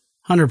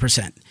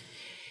 100%.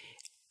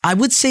 I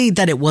would say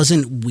that it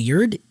wasn't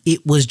weird.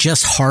 It was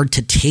just hard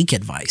to take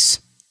advice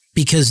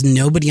because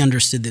nobody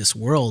understood this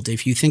world.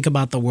 If you think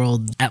about the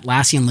world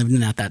Atlassian lived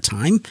in at that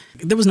time,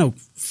 there was no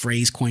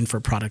phrase coined for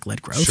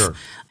product-led growth. Sure.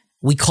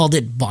 We called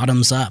it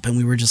bottoms up, and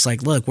we were just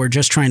like, look, we're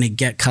just trying to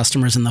get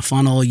customers in the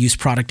funnel, use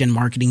product and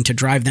marketing to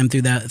drive them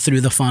through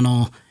the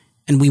funnel.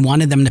 And we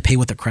wanted them to pay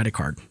with a credit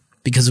card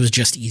because it was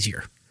just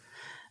easier.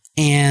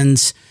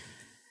 And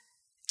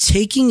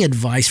taking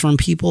advice from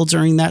people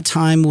during that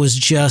time was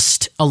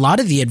just, a lot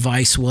of the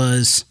advice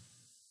was,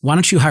 why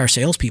don't you hire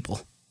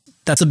salespeople?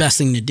 That's the best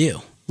thing to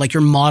do. Like,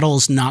 your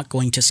model's not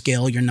going to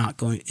scale.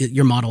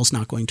 Your model's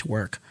not going to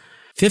work.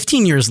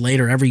 15 years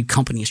later, every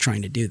company is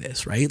trying to do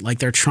this, right? Like,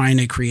 they're trying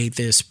to create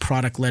this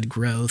product-led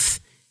growth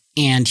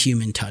and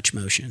human touch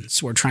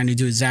motions. We're trying to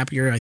do a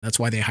Zapier. That's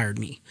why they hired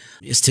me,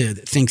 is to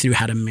think through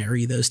how to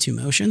marry those two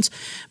motions.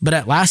 But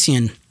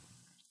Atlassian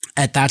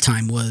at that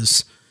time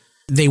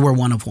they were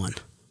one of one.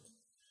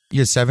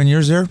 You had 7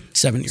 years there?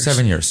 7 years.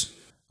 7 years.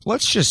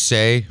 Let's just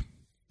say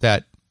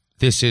that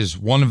this is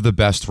one of the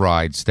best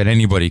rides that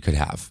anybody could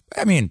have.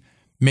 I mean,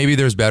 maybe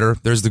there's better.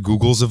 There's the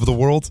Googles of the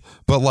world.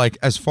 But like,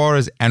 as far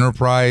as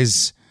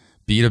enterprise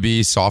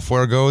B2B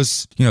software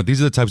goes,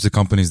 these are the types of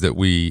companies that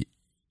we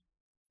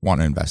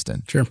want to invest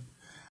in. Sure.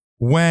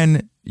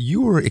 When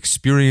you were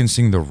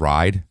experiencing the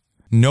ride,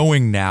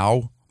 knowing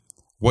now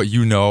what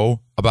you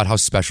know about how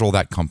special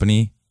that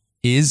company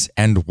is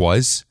and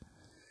was,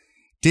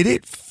 did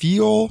it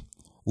feel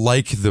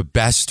like the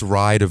best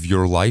ride of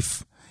your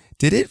life?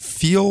 Did it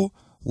feel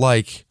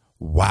like,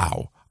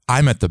 wow,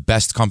 I'm at the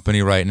best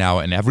company right now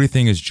and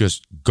everything is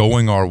just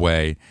going our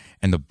way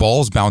and the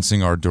ball's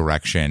bouncing our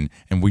direction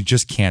and we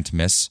just can't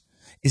miss?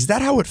 Is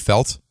that how it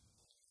felt?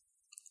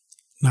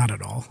 Not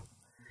at all.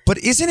 But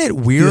isn't it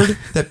weird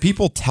that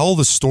people tell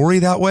the story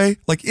that way?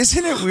 Like,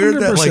 isn't it weird 100%.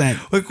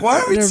 that like why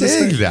are we 100%.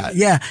 Saying that?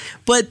 Yeah,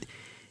 but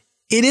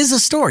it is a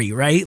story,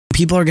 right?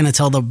 People are going to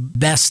tell the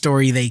best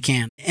story they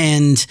can.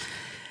 And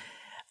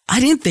I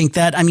didn't think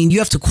that. I mean, you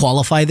have to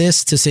qualify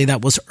this to say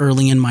that was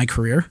early in my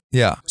career.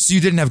 Yeah. So you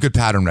didn't have good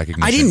pattern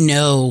recognition. I didn't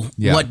know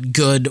what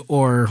good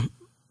or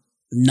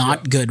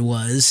not good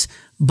was.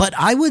 But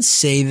I would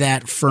say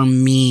that for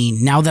me,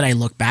 now that I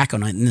look back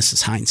on it, and this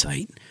is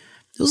hindsight,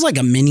 it was like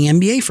a mini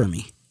MBA for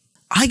me.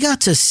 I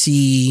got to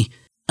see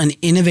an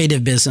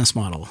innovative business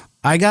model.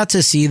 I got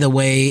to see the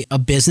way a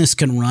business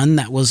can run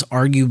that was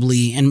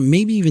arguably, and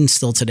maybe even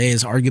still today,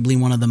 is arguably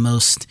one of the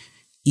most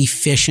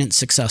efficient,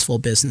 successful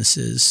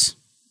businesses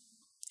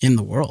in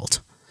the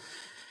world.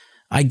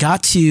 I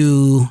got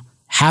to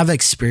have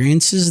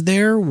experiences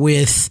there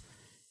with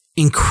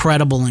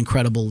incredible,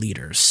 incredible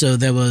leaders. So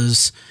there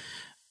was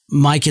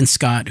Mike and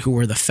Scott, who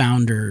were the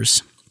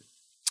founders.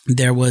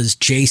 There was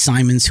Jay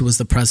Simons, who was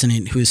the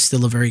president, who is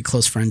still a very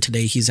close friend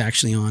today. He's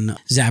actually on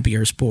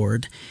Zapier's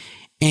board.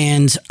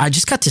 And I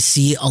just got to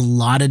see a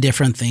lot of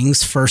different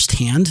things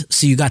firsthand.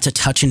 So you got to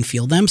touch and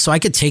feel them. So I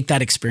could take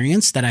that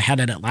experience that I had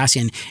at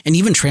Atlassian and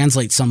even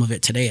translate some of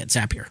it today at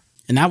Zapier.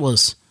 And that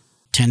was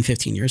 10,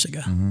 15 years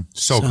ago. Mm-hmm.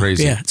 So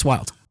crazy. Yeah, it's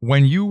wild.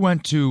 When you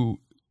went to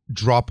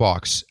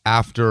Dropbox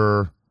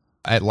after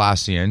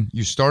Atlassian,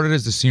 you started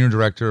as the Senior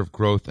Director of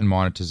Growth and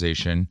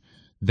Monetization.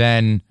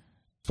 Then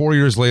 4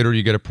 years later,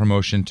 you get a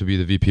promotion to be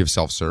the VP of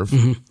Self-Serve.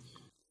 Mm-hmm.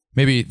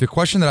 Maybe the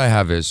question that I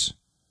have is,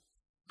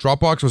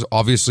 Dropbox was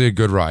obviously a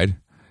good ride.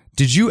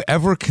 Did you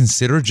ever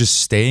consider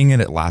just staying in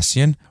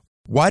Atlassian?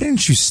 Why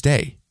didn't you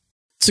stay?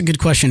 It's a good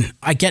question.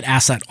 I get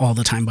asked that all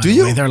the time, by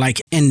the way. They're like,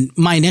 and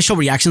my initial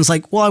reaction is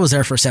like, well, I was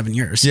there for 7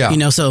 years.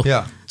 Yeah. So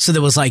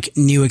there was like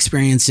new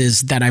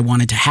experiences that I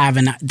wanted to have.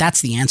 And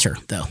that's the answer,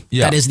 though.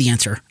 Yeah. That is the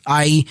answer.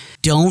 I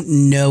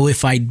don't know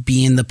if I'd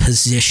be in the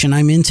position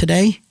I'm in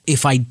today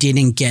if I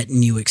didn't get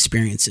new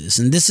experiences.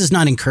 And this is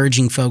not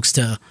encouraging folks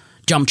to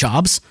jump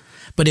jobs,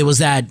 but it was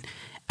that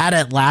at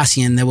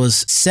Atlassian, there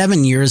was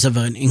 7 years of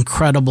an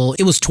incredible,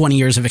 it was 20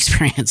 years of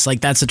experience.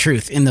 Like, that's the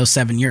truth. In those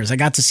 7 years, I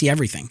got to see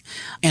everything.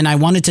 And I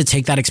wanted to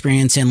take that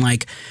experience and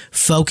like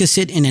focus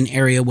it in an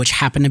area which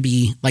happened to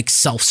be like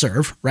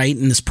self-serve, right?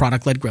 In this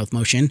product-led growth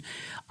motion.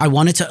 I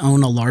wanted to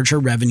own a larger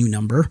revenue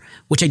number,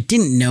 which I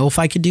didn't know if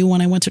I could do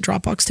when I went to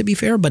Dropbox, to be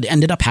fair, but it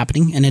ended up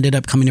happening and ended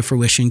up coming to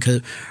fruition,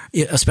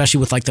 especially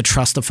with like the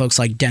trust of folks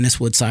like Dennis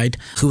Woodside,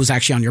 who was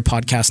actually on your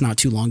podcast not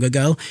too long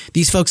ago.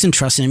 These folks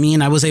entrusted in me,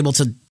 and I was able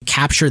to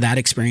capture that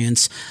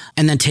experience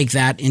and then take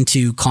that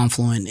into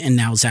Confluent and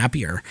now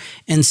Zapier.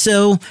 And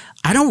so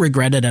I don't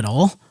regret it at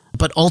all,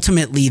 but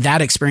ultimately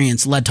that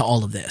experience led to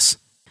all of this.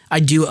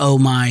 I do owe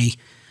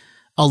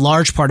a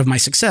large part of my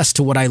success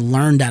to what I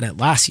learned at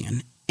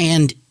Atlassian.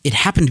 And it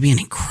happened to be an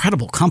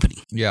incredible company.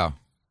 Yeah.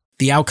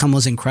 The outcome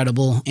was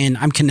incredible, and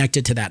I'm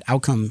connected to that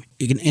outcome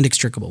in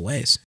inextricable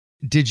ways.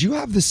 Did you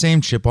have the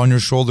same chip on your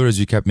shoulder as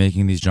you kept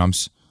making these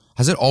jumps?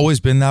 Has it always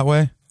been that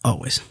way?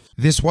 Always.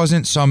 This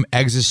wasn't some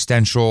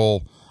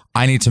existential,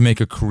 I need to make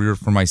a career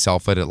for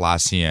myself at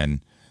Atlassian.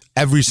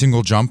 Every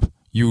single jump,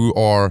 you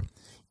are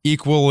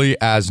equally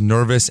as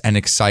nervous and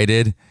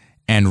excited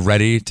and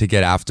ready to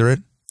get after it?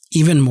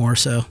 Even more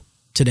so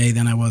today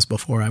than I was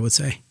before, I would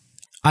say.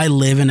 I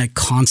live in a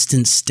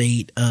constant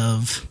state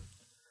of,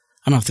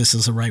 I don't know if this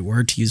is the right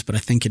word to use, but I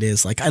think it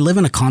is. Like, I live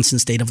in a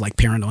constant state of like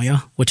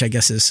paranoia, which I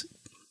guess is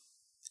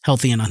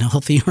healthy and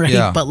unhealthy, right?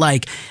 Yeah. But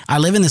like, I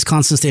live in this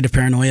constant state of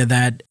paranoia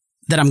that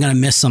I'm going to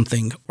miss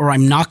something or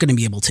I'm not going to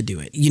be able to do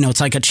it. You know,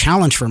 it's like a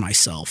challenge for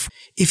myself.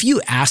 If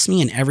you asked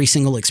me in every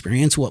single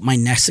experience what my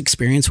next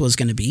experience was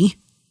going to be,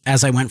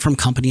 as I went from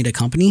company to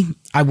company,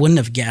 I wouldn't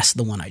have guessed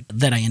the one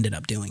that I ended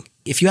up doing.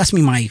 If you asked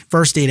me my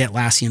first day at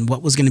Atlassian,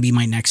 what was going to be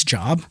my next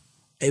job,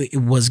 it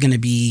was going to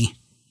be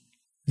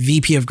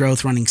VP of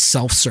growth running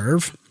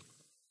self-serve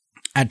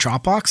at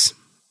Dropbox.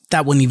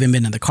 That wouldn't even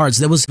been in the cards.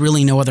 There was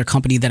really no other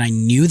company that I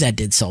knew that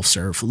did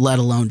self-serve, let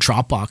alone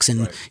Dropbox.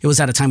 And It was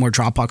at a time where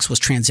Dropbox was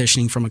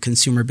transitioning from a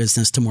consumer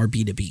business to more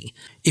B2B.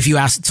 If you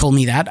told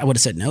me that, I would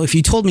have said no. If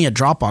you told me at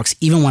Dropbox,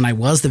 even when I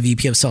was the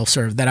VP of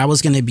self-serve, that I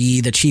was going to be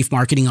the chief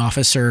marketing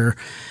officer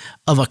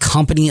of a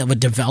company, of a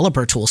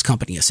developer tools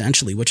company,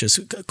 essentially, which is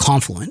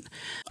Confluent,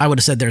 I would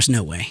have said there's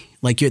no way.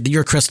 Like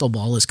your crystal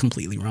ball is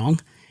completely wrong.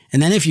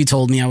 And then if you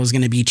told me I was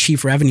going to be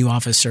chief revenue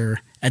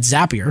officer at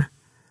Zapier,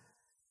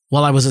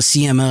 while I was a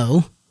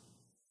CMO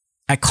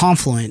at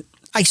Confluent,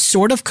 I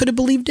sort of could have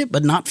believed it,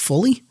 but not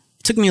fully.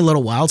 It took me a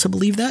little while to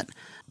believe that,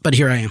 but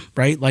here I am,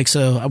 right? Like,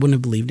 so I wouldn't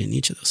have believed it in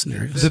each of those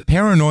scenarios. The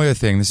paranoia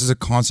thing, this is a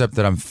concept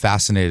that I'm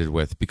fascinated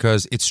with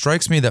because it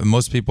strikes me that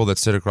most people that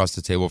sit across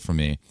the table from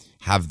me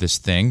have this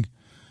thing.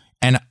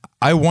 And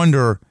I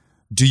wonder,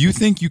 do you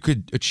think you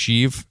could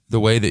achieve the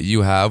way that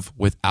you have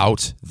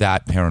without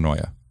that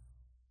paranoia?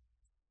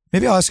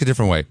 Maybe I'll ask a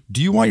different way. Do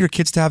you want your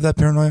kids to have that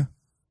paranoia?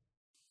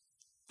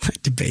 I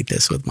debate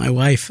this with my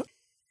wife.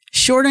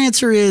 Short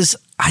answer is,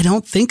 I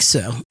don't think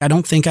so. I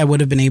don't think I would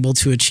have been able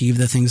to achieve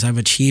the things I've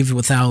achieved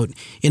without,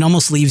 it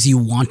almost leaves you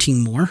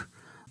wanting more.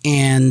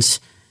 And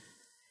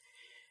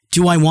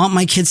do I want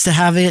my kids to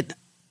have it?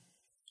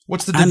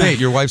 What's the debate?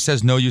 Your wife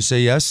says no, you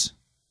say yes?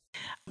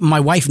 My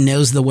wife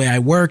knows the way I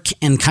work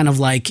and kind of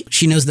like,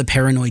 she knows the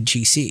paranoid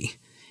GC.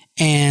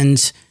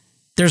 And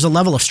there's a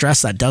level of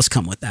stress that does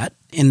come with that.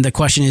 And the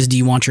question is,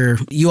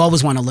 you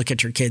always want to look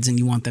at your kids and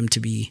you want them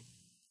to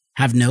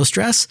have no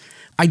stress.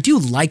 I do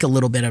like a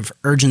little bit of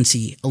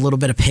urgency, a little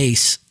bit of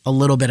pace, a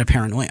little bit of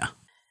paranoia.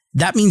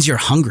 That means you're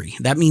hungry.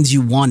 That means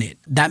you want it.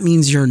 That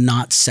means you're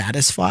not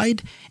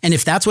satisfied. And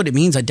if that's what it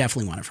means, I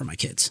definitely want it for my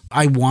kids.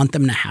 I want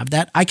them to have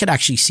that. I could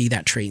actually see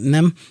that trait in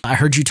them. I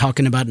heard you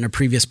talking about in a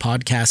previous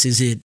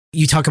podcast,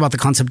 you talk about the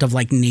concept of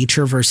like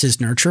nature versus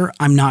nurture.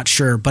 I'm not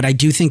sure, but I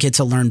do think it's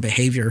a learned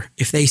behavior.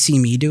 If they see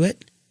me do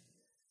it,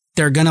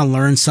 they're going to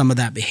learn some of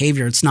that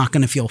behavior. It's not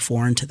going to feel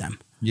foreign to them.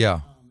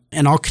 Yeah.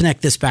 And I'll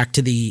connect this back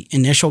to the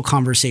initial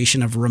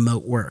conversation of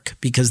remote work,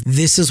 because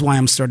this is why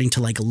I'm starting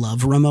to like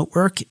love remote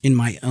work in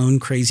my own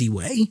crazy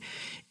way,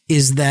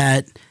 is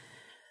that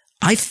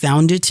I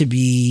found it to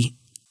be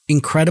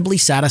incredibly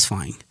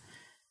satisfying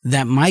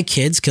that my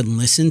kids can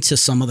listen to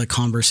some of the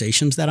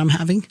conversations that I'm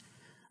having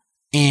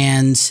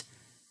and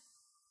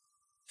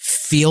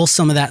feel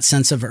some of that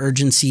sense of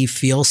urgency,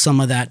 feel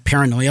some of that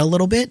paranoia a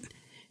little bit,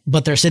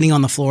 but they're sitting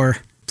on the floor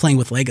playing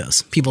with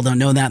Legos. People don't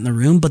know that in the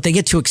room, but they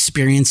get to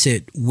experience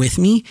it with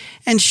me.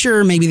 And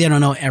sure, maybe they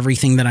don't know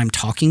everything that I'm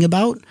talking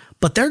about,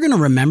 but they're going to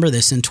remember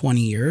this in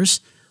 20 years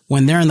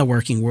when they're in the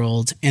working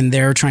world and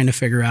they're trying to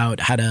figure out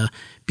how to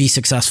be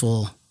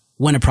successful,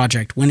 win a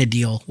project, win a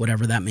deal,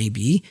 whatever that may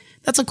be.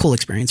 That's a cool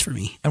experience for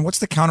me. And what's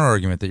the counter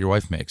argument that your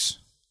wife makes?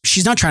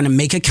 She's not trying to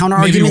make a counter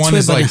argument. Maybe one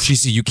is like,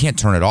 you can't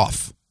turn it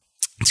off.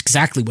 It's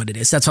exactly what it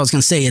is. That's what I was going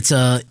to say. It's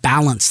a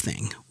balance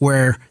thing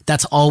where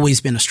that's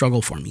always been a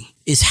struggle for me,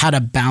 is how to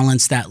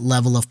balance that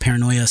level of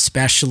paranoia,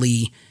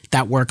 especially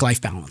that work-life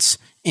balance.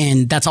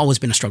 And that's always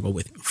been a struggle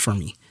for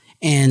me.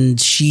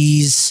 And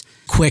she's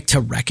quick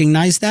to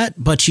recognize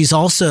that, but she's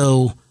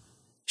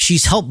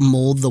helped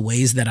mold the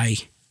ways that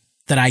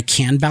I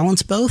can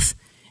balance both.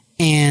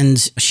 And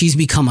she's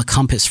become a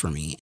compass for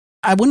me.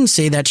 I wouldn't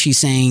say that she's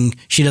saying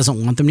she doesn't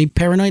want them to be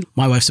paranoid.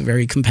 My wife's a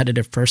very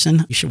competitive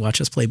person. You should watch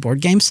us play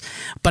board games.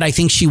 But I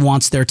think she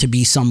wants there to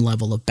be some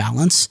level of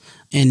balance.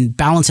 And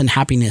balance and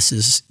happiness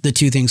is the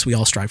two things we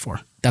all strive for.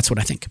 That's what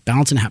I think.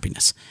 Balance and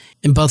happiness.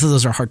 And both of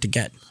those are hard to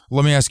get.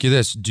 Let me ask you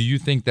this. Do you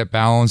think that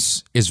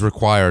balance is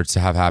required to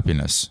have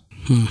happiness?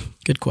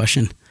 Good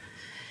question.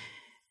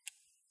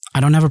 I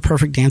don't have a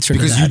perfect answer to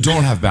that. Because you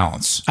don't have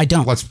balance. I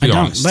don't. Let's be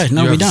honest. But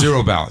no, you we have don't.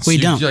 Zero balance. We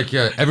don't.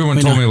 Everyone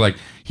told me like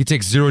he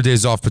takes 0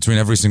 days off between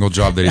every single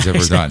job that he's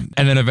ever done.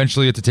 And then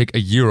eventually you have to take a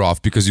year off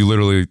because you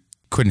literally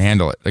couldn't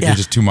handle it. Like you're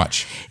just too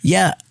much.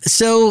 Yeah.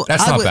 So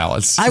that's not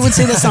balance. I would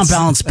say that's not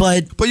balance,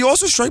 but you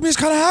also strike me as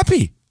kind of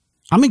happy.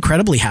 I'm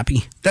incredibly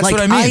happy. That's what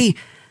I mean.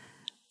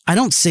 I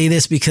don't say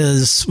this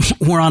because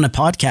we're on a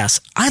podcast.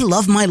 I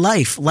love my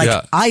life.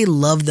 I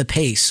love the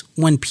pace.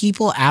 When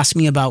people ask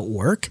me about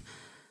work,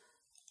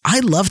 I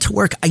love to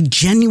work. I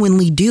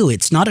genuinely do.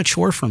 It's not a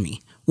chore for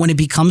me. When it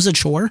becomes a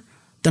chore,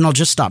 then I'll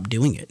just stop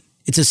doing it.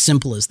 It's as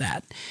simple as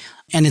that.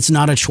 And it's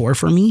not a chore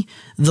for me.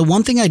 The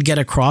one thing I'd get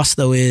across,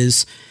 though,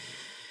 is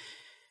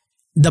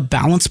the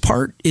balance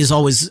part has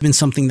always been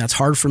something that's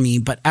hard for me.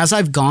 But as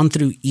I've gone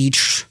through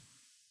each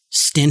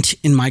stint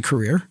in my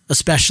career,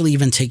 especially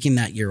even taking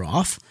that year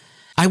off,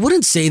 I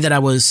wouldn't say that I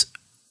was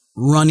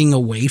running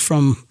away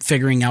from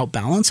figuring out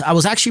balance. I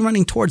was actually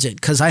running towards it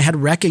because I had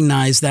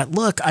recognized that,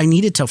 look, I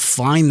needed to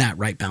find that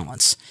right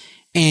balance.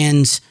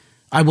 And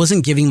I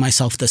wasn't giving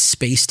myself the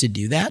space to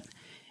do that.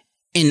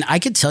 And I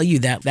could tell you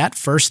that that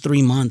first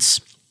 3 months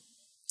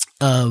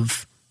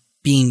of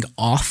being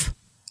off.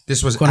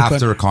 This was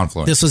after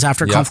Confluent. This was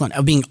after Confluent.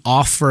 Of being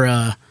off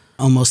for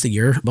almost a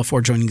year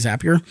before joining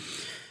Zapier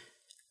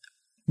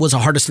was the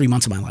hardest 3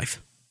 months of my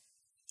life.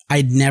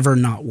 I'd never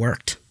not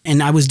worked.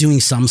 And I was doing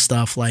some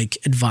stuff like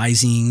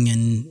advising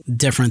and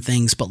different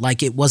things, but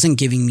like it wasn't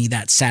giving me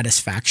that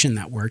satisfaction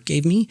that work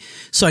gave me.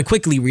 So I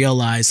quickly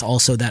realized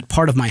also that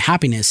part of my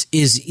happiness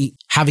is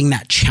having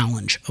that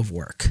challenge of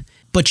work.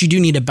 But you do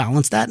need to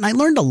balance that. And I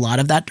learned a lot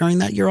of that during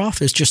that year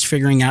off, is just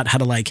figuring out how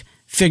to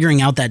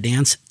figuring out that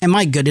dance. Am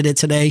I good at it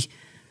today?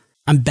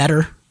 I'm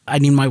better. I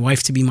need my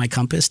wife to be my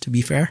compass, to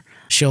be fair.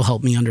 She'll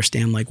help me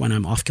understand when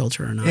I'm off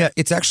kilter or not. Yeah,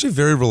 it's actually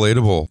very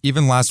relatable.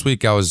 Even last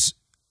week, I was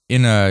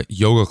in a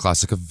yoga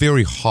class, a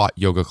very hot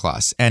yoga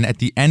class. And at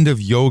the end of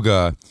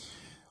yoga,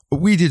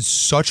 we did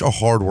such a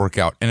hard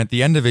workout. And at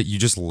the end of it, you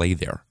just lay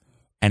there.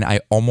 And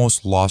I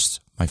almost lost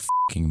my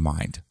fucking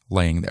mind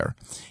laying there.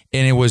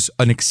 And it was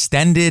an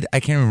extended, I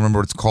can't remember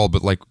what it's called,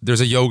 but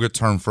there's a yoga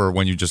term for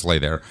when you just lay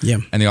there. Yeah.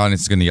 And the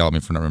audience is going to yell at me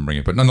for not remembering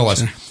it, but nonetheless.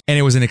 Sure. And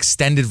it was an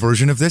extended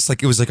version of this.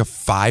 It was a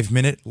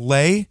 5-minute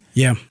lay.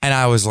 Yeah. And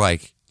I was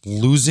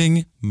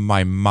losing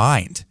my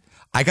mind.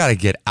 I got to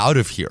get out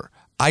of here.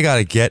 I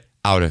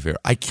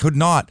could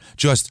not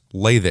just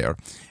lay there.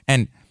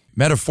 And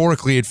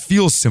metaphorically, it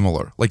feels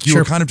similar. You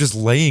were kind of just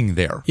laying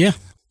there. Yeah.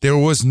 There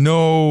was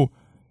no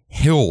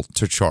hill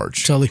to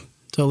charge. Totally.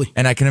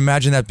 And I can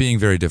imagine that being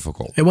very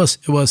difficult. It was.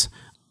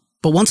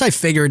 But once I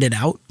figured it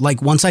out,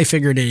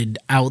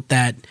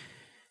 that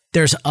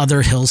there's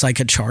other hills I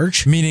could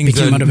charge. Meaning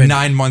the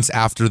 9 months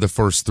after the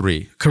first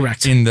 3.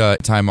 Correct. In the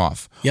time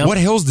off. Yep. What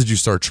hills did you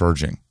start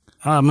charging?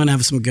 I'm going to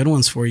have some good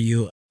ones for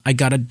you. I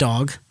got a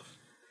dog.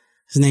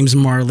 His name's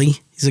Marley.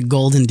 He's a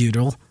golden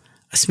doodle.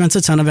 I spent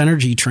a ton of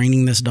energy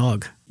training this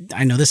dog.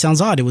 I know this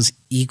sounds odd. It was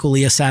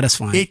equally as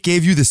satisfying. It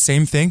gave you the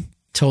same thing?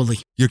 Totally.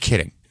 You're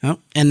kidding. Oh,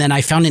 and then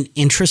I found an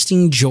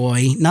interesting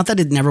joy. Not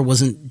that it never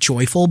wasn't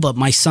joyful, but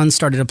my son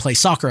started to play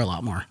soccer a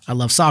lot more. I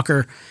love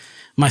soccer.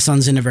 My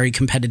son's in a very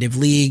competitive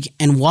league,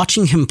 and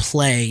watching him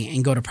play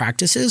and go to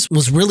practices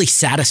was really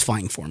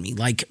satisfying for me.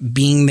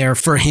 Being there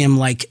for him,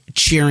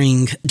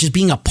 cheering, just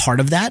being a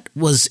part of that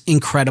was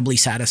incredibly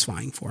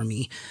satisfying for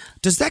me.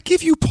 Does that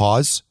give you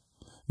pause?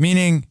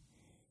 Meaning,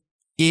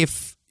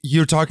 if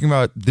you're talking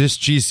about this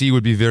GC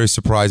would be very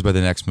surprised by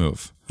the next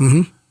move.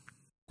 Mm-hmm.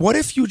 What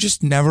if you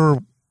just never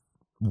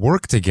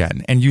worked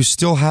again and you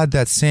still had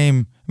that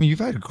same, you've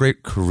had a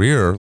great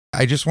career.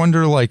 I just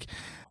wonder,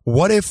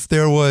 what if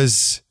there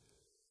was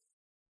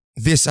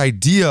this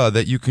idea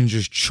that you can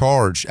just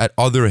charge at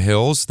other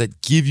hills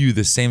that give you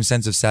the same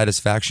sense of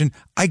satisfaction?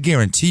 I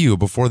guarantee you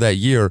before that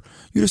year,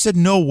 you'd have said,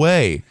 no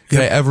way could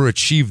I ever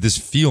achieve this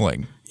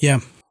feeling. Yeah.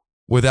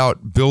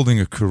 Without building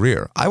a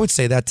career. I would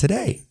say that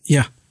today.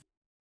 Yeah.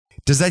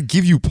 Does that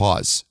give you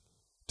pause?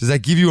 Does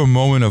that give you a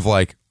moment of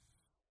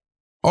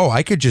oh,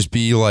 I could just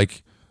be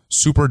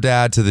super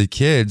dad to the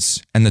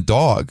kids and the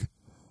dog,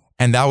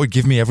 and that would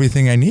give me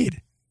everything I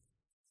need?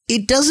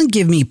 It doesn't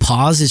give me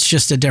pause. It's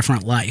just a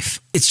different life.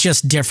 It's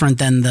just different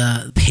than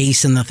the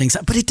pace and the things,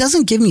 but it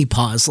doesn't give me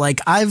pause.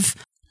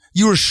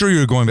 You were sure you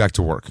were going back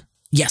to work?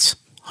 Yes,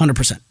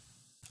 100%.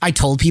 I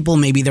told people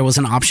maybe there was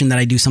an option that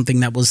I do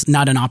something that was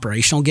not an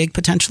operational gig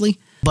potentially,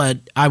 but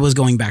I was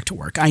going back to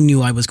work. I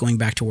knew I was going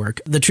back to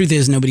work. The truth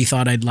is nobody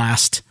thought I'd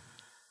last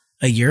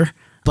a year,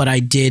 but I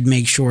did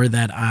make sure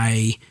that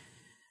I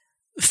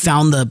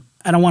found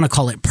I don't want to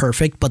call it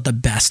perfect, but the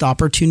best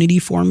opportunity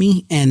for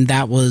me. And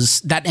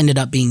that ended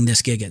up being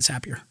this gig at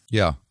Zapier.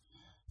 Yeah.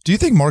 Do you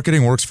think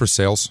marketing works for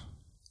sales?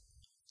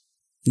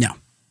 No,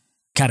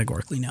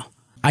 categorically no.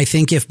 I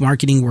think if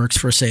marketing works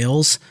for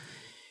sales,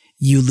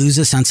 you lose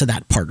a sense of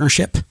that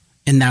partnership,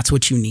 and that's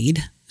what you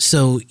need.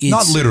 So it's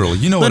not literally,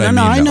 you know what I mean?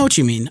 No, I know what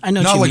you mean. I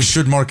know. Not what you mean.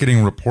 Should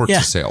marketing report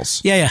to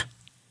sales? Yeah.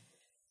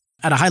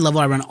 At a high level,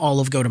 I run all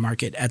of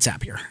go-to-market at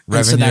Zapier.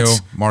 Revenue,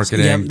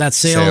 marketing. Yeah, that's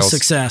sales,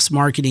 success,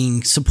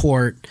 marketing,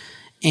 support,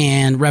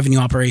 and revenue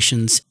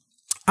operations.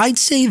 I'd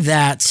say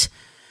that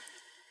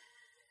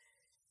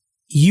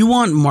you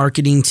want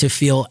marketing to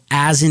feel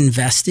as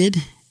invested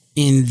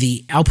in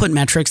the output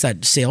metrics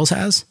that sales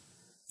has.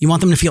 You want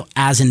them to feel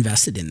as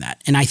invested in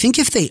that. And I think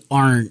if they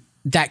aren't,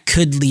 that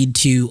could lead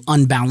to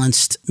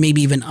unbalanced,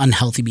 maybe even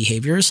unhealthy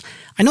behaviors.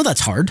 I know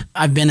that's hard.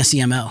 I've been a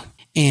CMO.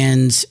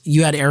 And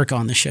you had Erica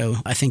on the show,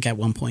 I think, at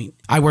one point.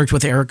 I worked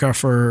with Erica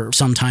for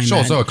some time. So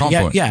at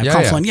Confluent. Yeah,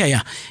 Confluent.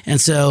 Yeah. And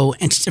so,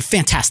 and it's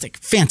fantastic.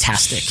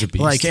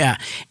 Like, yeah.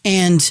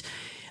 And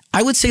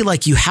I would say,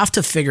 like, you have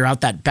to figure out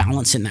that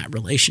balance in that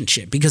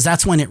relationship, because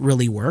that's when it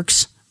really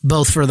works,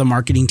 both for the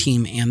marketing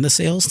team and the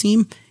sales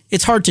team.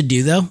 It's hard to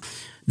do, though.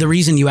 The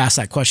reason you ask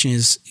that question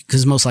is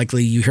because most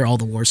likely you hear all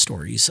the war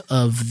stories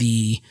of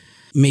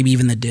maybe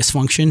even the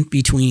dysfunction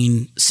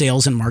between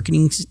sales and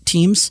marketing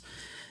teams.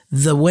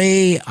 The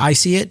way I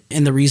see it,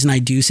 and the reason I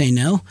do say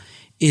no,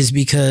 is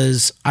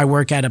because I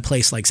work at a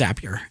place like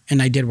Zapier,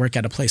 and I did work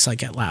at a place like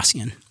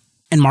Atlassian.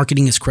 And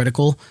marketing is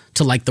critical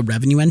to, like, the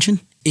revenue engine.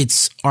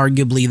 It's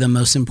arguably the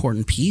most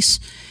important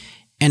piece.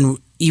 And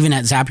even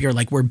at Zapier,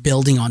 like, we're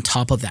building on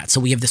top of that. So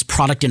we have this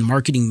product and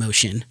marketing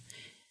motion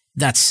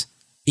that's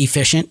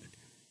efficient,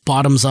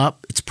 bottoms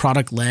up, it's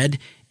product led.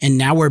 And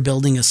now we're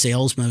building a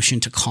sales motion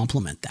to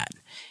complement that.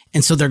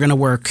 And so they're going to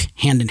work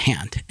hand in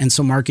hand. And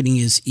so marketing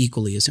is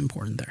equally as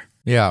important there.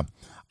 Yeah.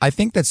 I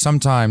think that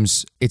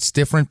sometimes it's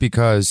different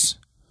because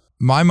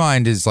my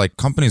mind is like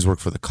companies work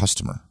for the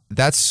customer.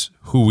 That's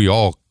who we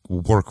all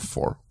work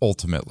for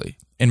ultimately,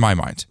 in my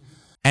mind.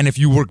 And if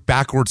you work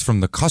backwards from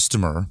the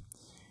customer,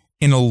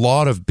 in a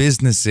lot of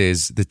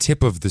businesses, the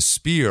tip of the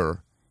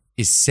spear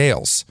is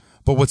sales.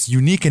 But what's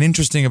unique and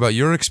interesting about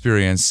your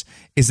experience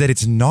is that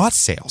it's not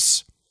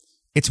sales.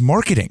 It's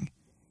marketing.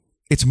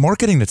 It's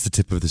marketing that's the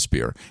tip of the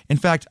spear. In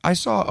fact, I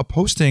saw a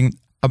posting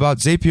about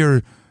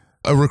Zapier.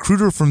 A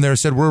recruiter from there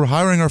said, we're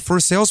hiring our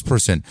first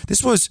salesperson.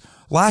 This was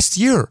last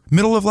year,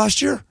 middle of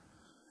last year.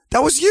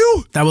 That was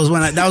you. That was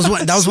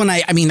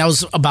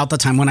about the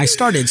time when I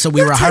started. So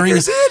we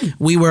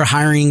were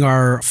hiring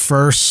our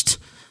first,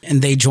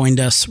 and they joined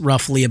us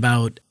roughly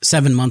about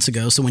 7 months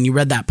ago. So when you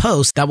read that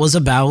post, that was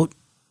about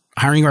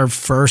hiring our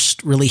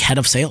first really head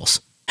of sales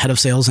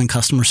and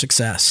customer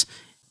success.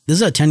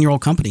 This is a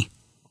 10-year-old company.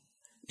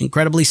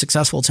 Incredibly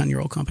successful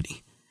 10-year-old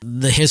company.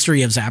 The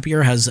history of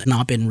Zapier has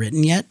not been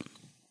written yet.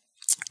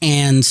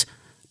 And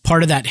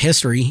part of that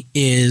history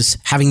is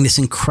having this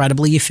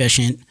incredibly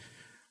efficient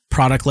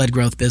product-led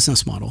growth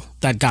business model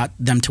that got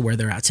them to where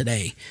they're at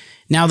today.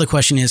 Now the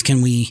question is,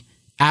 can we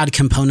add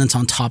components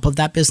on top of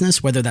that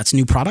business, whether that's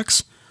new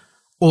products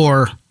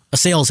or a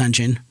sales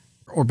engine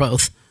or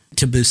both,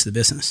 to boost the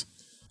business?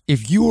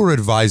 If you were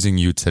advising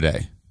you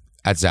today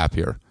at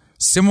Zapier,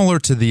 similar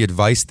to the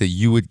advice that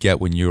you would get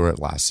when you were at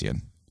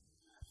Atlassian,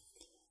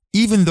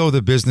 even though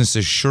the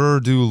businesses sure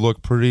do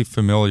look pretty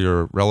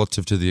familiar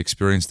relative to the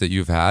experience that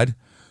you've had,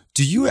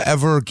 do you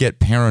ever get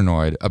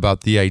paranoid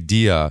about the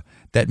idea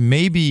that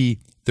maybe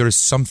there's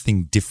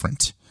something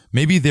different?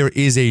 Maybe there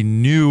is a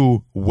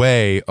new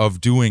way of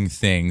doing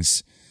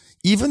things,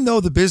 even though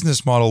the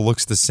business model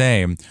looks the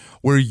same,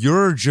 where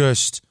you're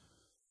just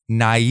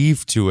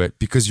naive to it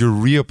because you're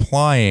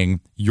reapplying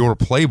your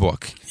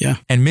playbook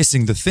and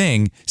missing the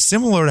thing,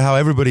 similar to how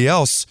everybody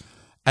else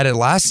at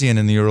Atlassian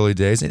in the early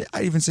days, and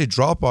I'd even say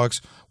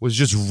Dropbox, was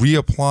just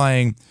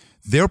reapplying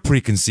their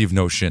preconceived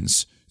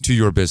notions to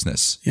your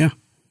business. Yeah.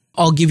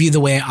 I'll give you the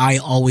way I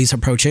always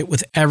approach it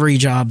with every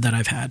job that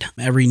I've had,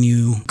 every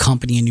new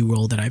company and new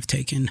role that I've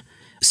taken.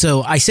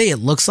 So I say it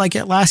looks like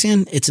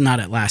Atlassian. It's not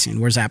Atlassian.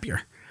 We're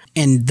Zapier.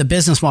 And the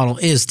business model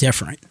is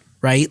different,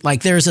 right?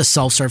 Like there's a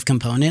self-serve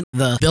component.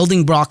 The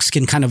building blocks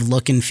can kind of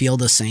look and feel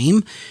the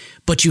same,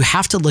 but you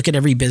have to look at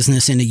every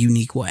business in a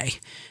unique way.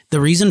 The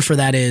reason for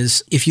that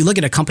is if you look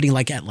at a company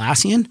like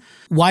Atlassian,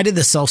 why did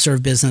the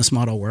self-serve business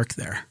model work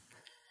there?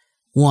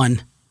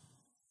 One,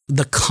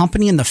 the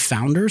company and the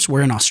founders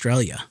were in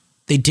Australia.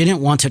 They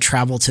didn't want to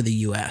travel to the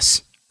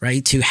US,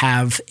 right, to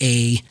have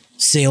a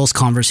sales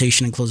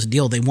conversation and close a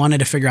deal. They wanted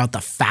to figure out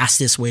the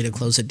fastest way to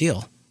close a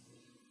deal.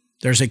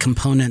 There's a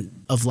component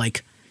of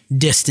like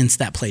distance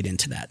that played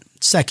into that.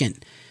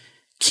 Second,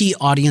 key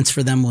audience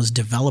for them was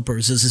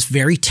developers. Is this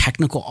very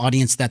technical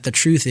audience that the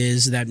truth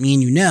is that me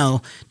and you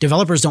know,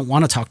 developers don't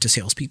want to talk to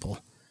salespeople.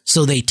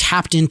 So they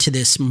tapped into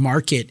this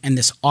market and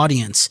this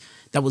audience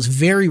that was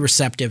very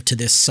receptive to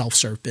this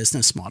self-serve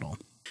business model.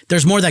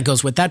 There's more that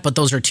goes with that, but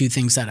those are two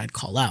things that I'd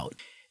call out.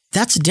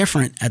 That's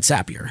different at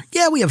Zapier.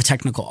 Yeah, we have a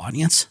technical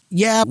audience.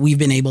 Yeah, we've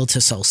been able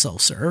to sell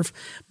self-serve,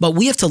 but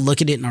we have to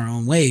look at it in our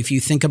own way. If you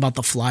think about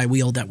the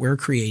flywheel that we're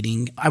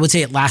creating, I would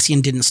say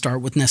Atlassian didn't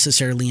start with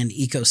necessarily an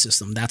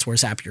ecosystem. That's where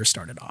Zapier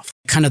started off.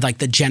 Kind of like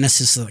the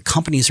genesis of the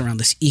companies around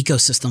this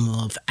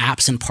ecosystem of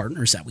apps and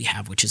partners that we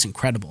have, which is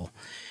incredible.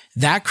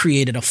 That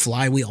created a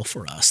flywheel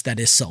for us that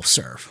is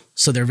self-serve.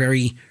 So they're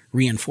very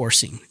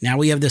reinforcing. Now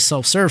we have this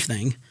self-serve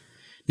thing.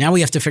 Now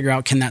we have to figure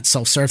out, can that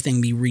self-serve thing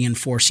be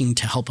reinforcing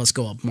to help us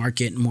go up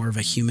market, more of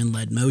a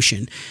human-led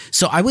motion?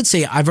 So I would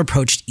say I've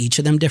approached each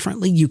of them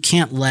differently. You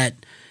can't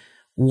let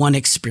one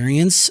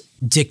experience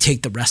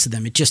dictate the rest of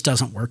them. It just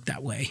doesn't work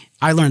that way.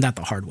 I learned that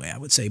the hard way, I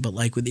would say, but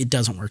like it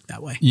doesn't work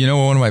that way. You know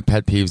what one of my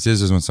pet peeves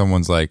is when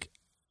someone's like,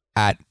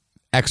 at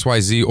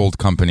XYZ old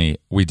company,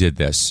 we did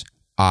this.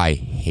 I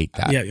hate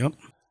that. Yeah, yep.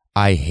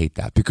 I hate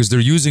that because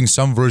they're using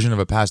some version of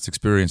a past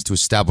experience to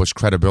establish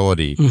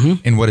credibility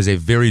in what is a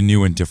very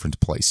new and different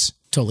place.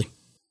 Totally.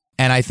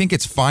 And I think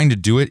it's fine to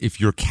do it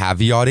if you're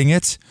caveating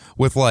it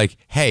with like,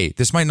 hey,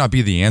 this might not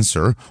be the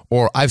answer,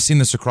 or I've seen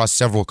this across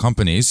several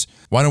companies.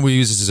 Why don't we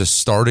use this as a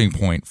starting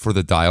point for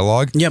the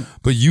dialogue? Yep.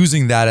 But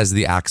using that as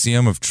the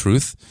axiom of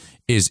truth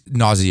is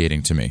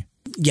nauseating to me.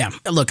 Yeah.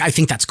 Look, I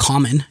think that's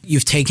common.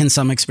 You've taken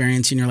some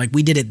experience and you're like,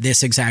 we did it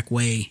this exact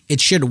way.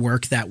 It should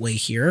work that way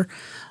here.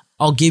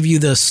 I'll give you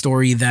the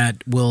story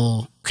that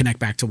will connect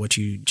back to what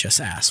you just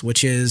asked,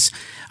 which is,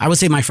 I would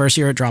say my first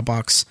year at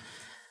Dropbox,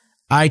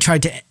 I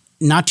tried to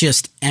not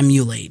just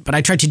emulate, but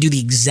I tried to do the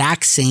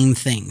exact same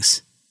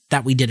things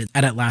that we did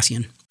at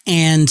Atlassian.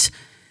 And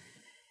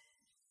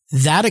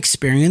that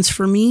experience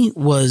for me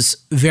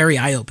was very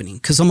eye-opening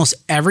because almost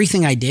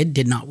everything I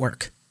did not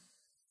work.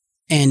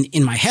 And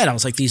in my head, I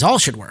was like, these all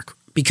should work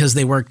because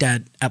they worked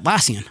at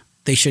Atlassian.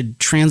 They should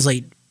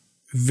translate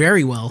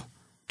very well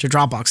to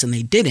Dropbox, and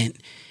they didn't.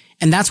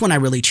 And that's when I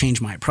really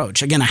changed my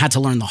approach. Again, I had to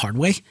learn the hard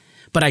way,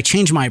 but I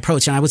changed my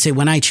approach. And I would say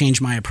when I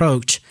changed my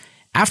approach,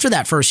 after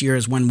that first year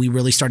is when we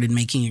really started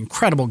making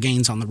incredible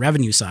gains on the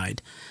revenue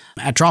side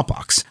at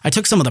Dropbox. I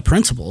took some of the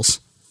principles,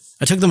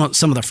 I took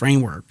some of the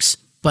frameworks,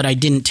 but I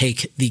didn't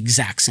take the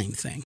exact same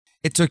thing.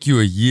 It took you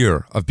a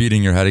year of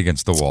beating your head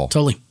against the wall.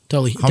 Totally.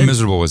 How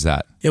miserable was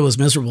that? It was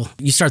miserable.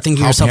 You start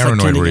thinking How yourself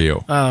paranoid like, were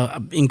you?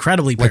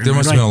 Incredibly paranoid. Like there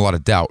must have been a lot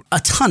of doubt. A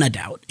ton of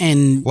doubt.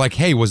 And like,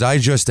 hey, was I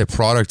just a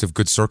product of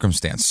good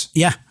circumstance?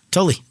 Yeah,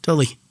 totally.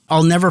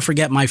 I'll never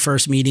forget my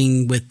first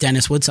meeting with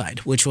Dennis Woodside,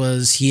 which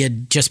was he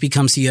had just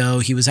become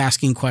CEO. He was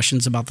asking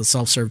questions about the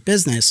self-serve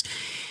business.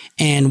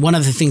 And one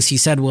of the things he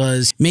said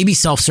was, maybe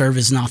self-serve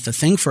is not the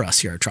thing for us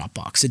here at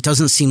Dropbox. It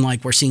doesn't seem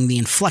like we're seeing the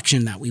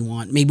inflection that we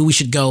want. Maybe we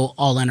should go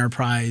all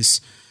enterprise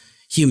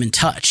human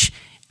touch.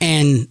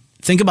 And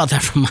think about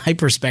that from my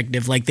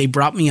perspective. Like they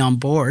brought me on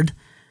board,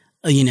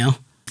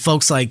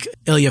 folks like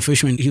Ilya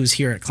Fushman, he was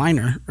here at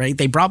Kleiner, right?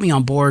 They brought me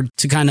on board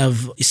to kind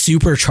of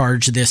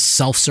supercharge this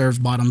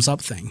self-serve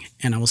bottoms-up thing.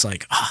 And I was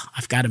like,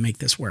 I've got to make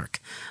this work.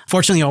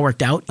 Fortunately, it all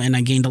worked out and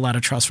I gained a lot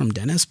of trust from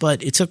Dennis,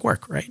 but it took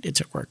work, right? It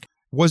took work.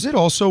 Was it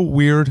also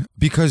weird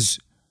because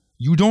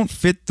you don't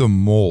fit the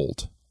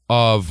mold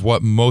of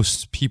what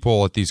most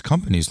people at these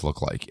companies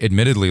look like?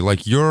 Admittedly,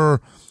 like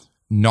you're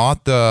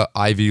not the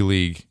Ivy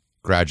League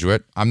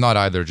graduate. I'm not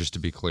either, just to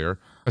be clear.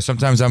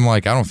 Sometimes I'm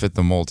like, I don't fit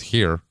the mold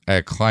here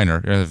at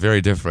Kleiner. You're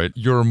very different.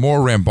 You're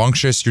more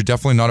rambunctious. You're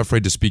definitely not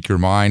afraid to speak your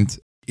mind.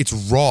 It's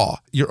raw.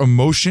 Your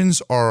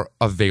emotions are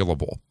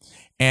available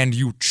and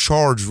you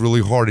charge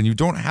really hard and you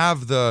don't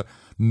have the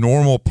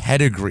normal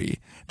pedigree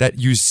that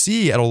you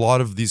see at a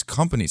lot of these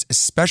companies,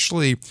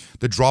 especially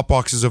the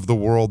Dropboxes of the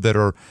world that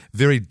are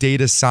very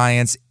data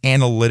science,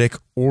 analytic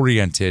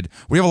oriented.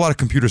 We have a lot of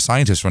computer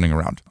scientists running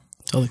around.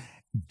 Totally.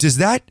 Does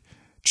that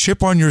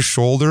chip on your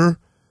shoulder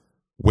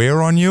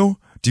wear on you?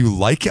 Do you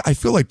like it? I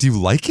feel like, do you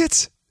like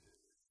it?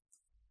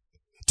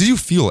 Do you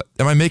feel it?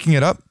 Am I making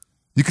it up?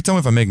 You could tell me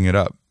if I'm making it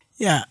up.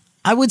 Yeah,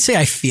 I would say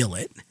I feel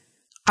it.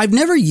 I've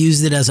never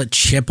used it as a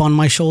chip on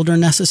my shoulder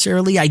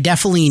necessarily. I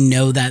definitely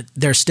know that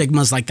there's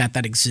stigmas like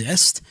that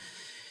exist.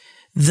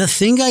 The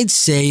thing I'd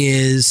say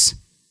is,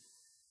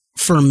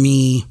 for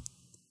me,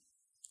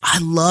 I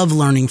love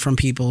learning from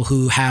people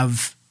who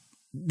have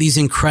these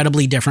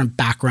incredibly different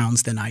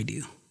backgrounds than I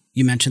do.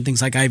 You mentioned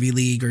things like Ivy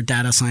League or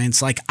data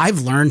science. Like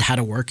I've learned how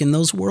to work in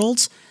those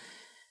worlds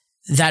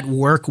that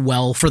work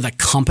well for the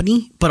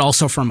company, but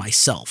also for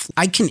myself.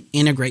 I can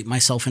integrate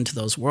myself into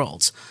those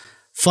worlds.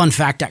 Fun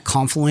fact, at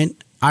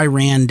Confluent, I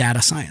ran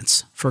data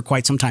science for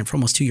quite some time, for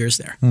almost 2 years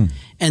there.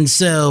 And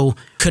so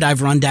could I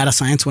have run data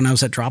science when I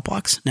was at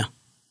Dropbox? No,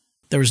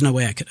 there was no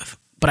way I could have.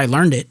 But I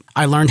learned it.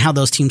 I learned how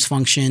those teams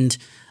functioned.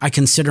 I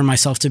consider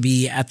myself to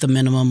be at the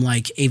minimum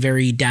like a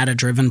very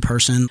data-driven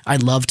person. I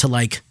love to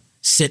like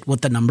sit with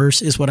the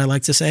numbers is what I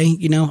like to say.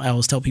 I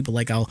always tell people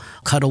like I'll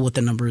cuddle with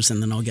the numbers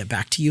and then I'll get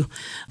back to you.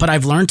 But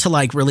I've learned to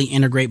like really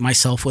integrate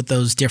myself with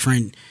those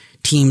different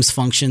teams,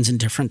 functions, and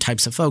different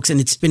types of folks. And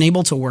it's been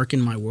able to work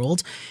in my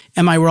world.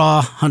 Am I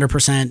raw?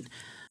 100%.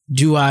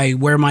 Do I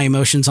wear my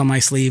emotions on my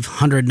sleeve?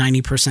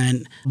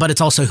 190%. But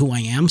it's also who I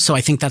am. So I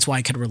think that's why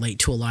I could relate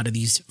to a lot of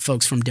these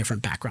folks from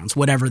different backgrounds,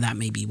 whatever that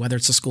may be, whether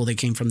it's the school they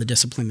came from, the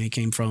discipline they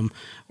came from,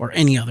 or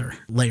any other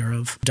layer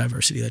of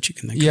diversity that you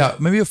can think of. Yeah,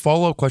 maybe a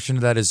follow-up question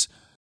to that is,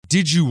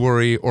 did you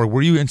worry or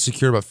were you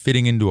insecure about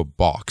fitting into a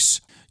box?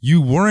 You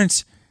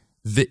weren't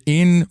the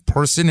in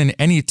person in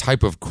any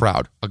type of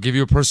crowd. I'll give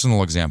you a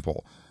personal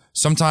example.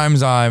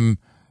 Sometimes I'm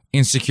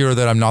insecure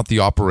that I'm not the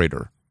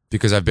operator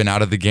because I've been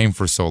out of the game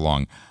for so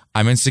long.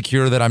 I'm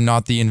insecure that I'm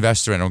not the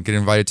investor. I don't get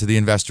invited to the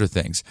investor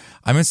things.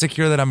 I'm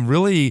insecure that I'm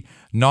really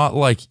not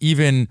like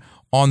even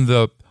on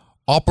the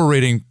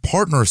operating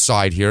partner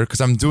side here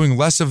because I'm doing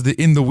less of the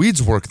in the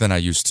weeds work than I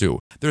used to.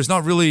 There's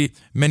not really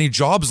many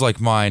jobs like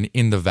mine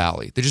in the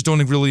Valley. They just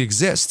don't really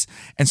exist.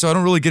 And so I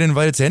don't really get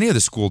invited to any of the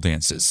school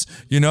dances,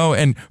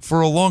 and for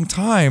a long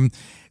time,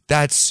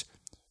 that's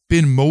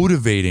been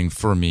motivating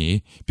for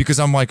me because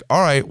I'm like,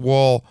 all right,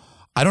 well,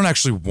 I don't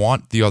actually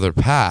want the other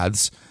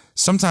paths.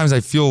 Sometimes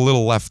I feel a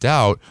little left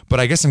out, but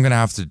I guess I'm going to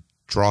have to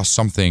draw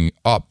something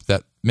up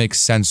that makes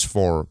sense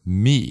for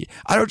me.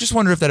 I just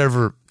wonder if that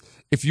ever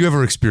if you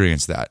ever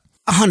experienced that.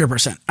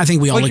 100%. I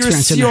think we all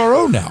experience it. You're a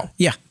CRO now.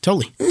 Yeah,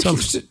 totally.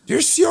 You're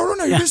a CRO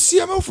now. You've been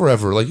CMO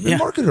forever. Like, you've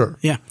been a marketer.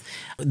 Yeah.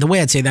 The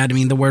way I'd say that, I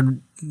mean, the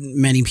word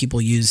many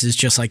people use is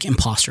just like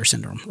imposter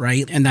syndrome,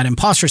 right? And that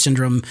imposter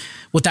syndrome,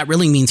 what that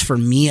really means for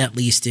me at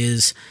least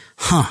is,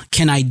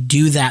 can I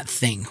do that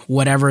thing,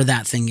 whatever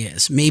that thing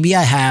is? Maybe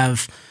I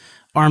have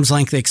arm's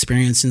length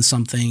experience in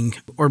something,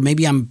 or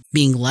maybe I'm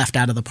being left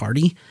out of the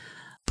party.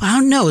 But I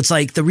don't know. It's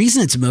like the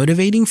reason it's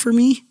motivating for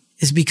me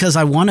is because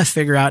I want to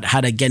figure out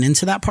how to get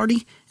into that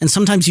party. And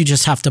sometimes you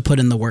just have to put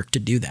in the work to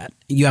do that.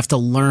 You have to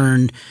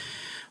learn.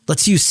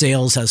 Let's use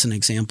sales as an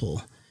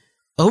example.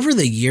 Over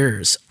the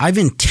years, I've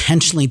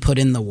intentionally put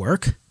in the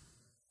work.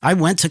 I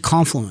went to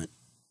Confluent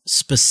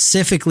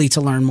specifically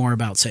to learn more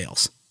about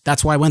sales.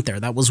 That's why I went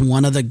there. That was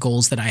one of the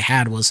goals that I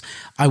had, was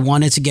I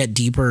wanted to get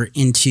deeper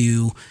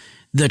into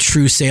the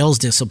true sales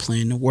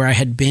discipline, where I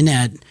had been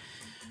at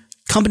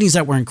companies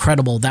that were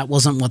incredible. That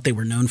wasn't what they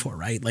were known for,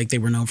 right? Like, they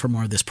were known for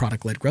more of this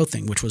product-led growth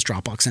thing, which was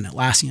Dropbox and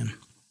Atlassian.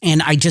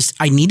 And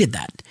I needed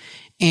that.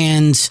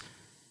 And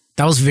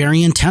that was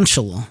very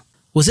intentional.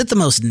 Was it the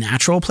most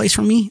natural place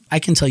for me? I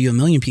can tell you a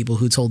million people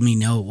who told me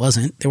no, it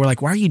wasn't. They were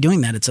like, why are you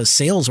doing that? It's a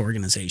sales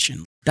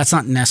organization. That's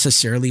not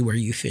necessarily where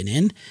you fit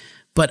in.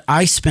 But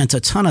I spent a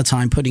ton of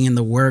time putting in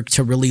the work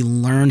to really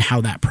learn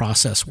how that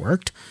process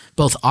worked,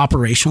 both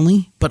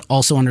operationally, but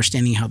also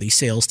understanding how these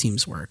sales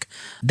teams work.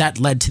 That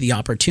led to the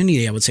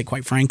opportunity, I would say,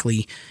 quite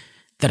frankly,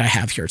 that I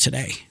have here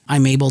today.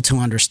 I'm able to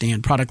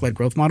understand product-led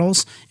growth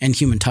models and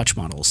human touch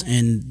models.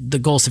 And the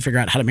goal is to figure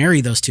out how to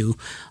marry those two.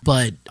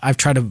 But I've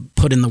tried to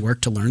put in the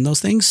work to learn those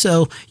things.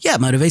 So yeah,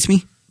 it motivates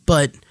me.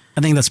 But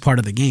I think that's part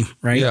of the game,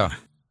 right? Yeah.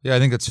 Yeah, I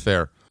think that's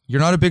fair.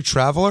 You're not a big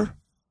traveler?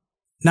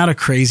 Not a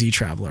crazy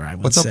traveler, I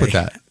would say. What's up with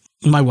that?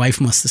 My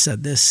wife must have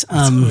said this.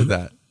 What's up with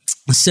that?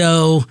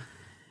 So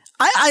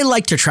I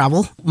like to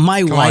travel.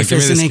 My wife's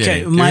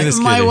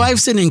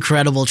an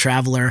incredible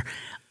traveler.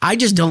 I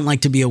just don't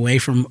like to be away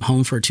from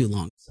home for too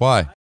long.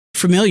 Why?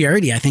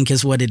 Familiarity, I think,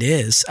 is what it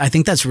is. I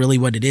think that's really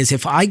what it is.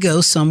 If I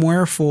go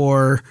somewhere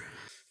for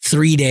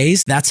 3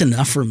 days, that's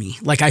enough for me.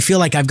 Like, I feel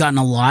like I've gotten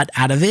a lot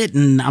out of it,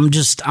 and I'm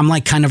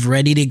like kind of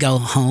ready to go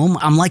home.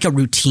 I'm like a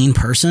routine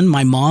person.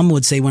 My mom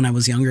would say when I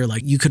was younger,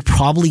 like, you could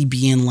probably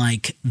be in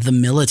like the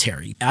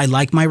military. I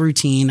like my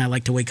routine. I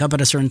like to wake up at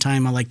a certain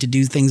time. I like to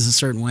do things a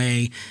certain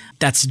way.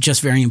 That's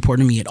just very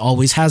important to me. It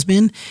always has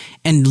been.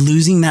 And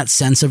losing that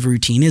sense of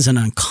routine is an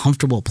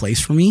uncomfortable place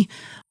for me.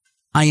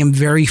 I am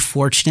very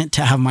fortunate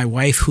to have my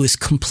wife who is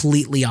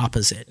completely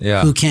opposite.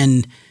 Yeah.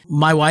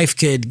 My wife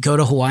could go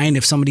to Hawaii, and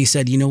if somebody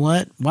said, you know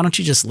what, why don't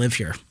you just live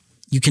here?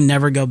 You can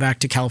never go back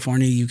to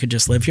California. You could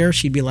just live here.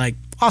 She'd be like,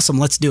 awesome,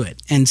 let's do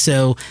it. And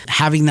so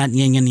having that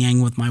yin and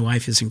yang with my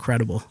wife is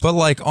incredible. But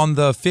like on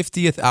the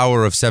 50th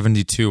hour of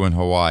 72 in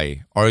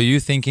Hawaii, are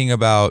you thinking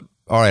about,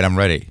 all right, I'm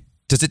ready?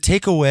 Does it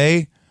take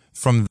away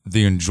from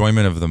the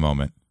enjoyment of the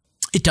moment?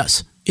 It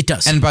does. It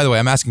does. And by the way,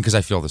 I'm asking because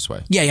I feel this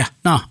way. Yeah.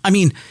 No, I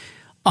mean,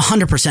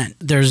 100%.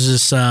 There's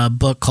this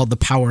book called The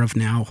Power of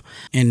Now.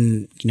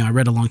 And, I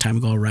read a long time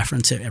ago, I'll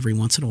reference it every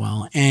once in a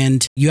while.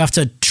 And you have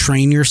to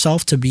train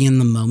yourself to be in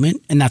the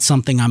moment. And that's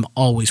something I'm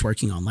always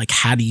working on. Like,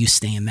 how do you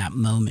stay in that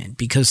moment?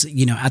 Because,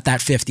 at that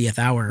 50th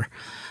hour,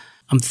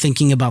 I'm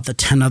thinking about the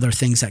 10 other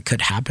things that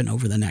could happen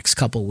over the next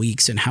couple of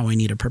weeks and how I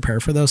need to prepare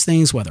for those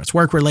things, whether it's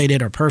work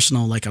related or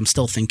personal. Like, I'm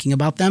still thinking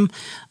about them.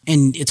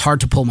 And it's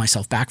hard to pull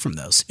myself back from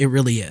those. It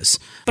really is.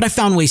 But I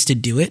found ways to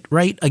do it,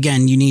 right?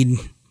 Again,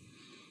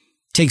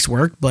 takes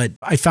work, but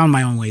I found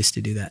my own ways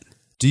to do that.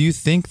 Do you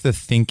think the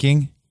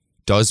thinking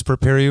does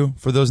prepare you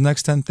for those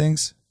next 10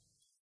 things?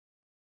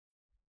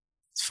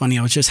 It's funny.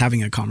 I was just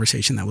having a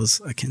conversation that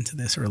was akin to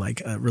this, or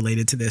like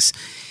related to this.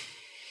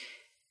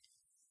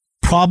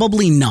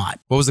 Probably not.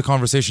 What was the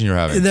conversation you're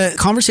having? The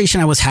conversation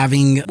I was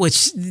having,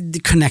 which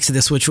connects to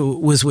this, which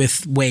was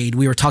with Wade.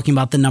 We were talking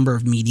about the number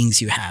of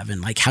meetings you have and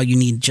like how you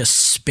need just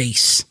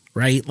space.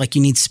 Right? Like,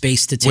 you need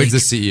space to take. Wade's the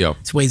CEO.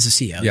 It's Wade's the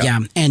CEO. Yeah.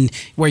 And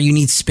where you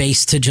need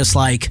space to just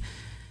like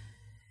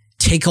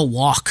take a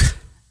walk,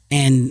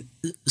 and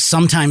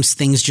sometimes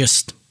things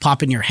just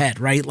pop in your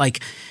head, right? Like,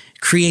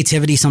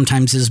 creativity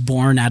sometimes is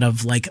born out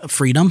of like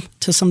freedom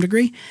to some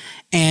degree.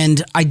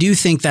 And I do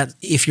think that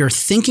if you're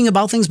thinking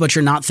about things, but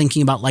you're not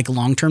thinking about like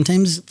long-term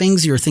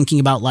things, you're thinking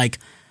about like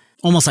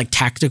almost like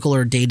tactical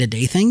or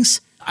day-to-day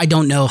things. I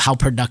don't know how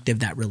productive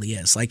that really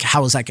is. Like,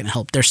 how is that going to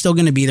help? They're still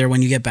going to be there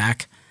when you get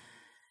back.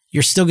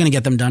 You're still going to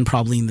get them done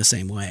probably in the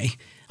same way.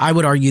 I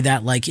would argue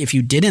that like if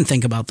you didn't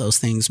think about those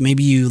things,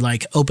 maybe you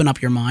like open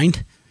up your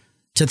mind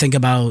to think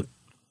about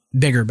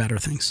bigger, better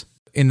things.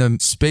 In the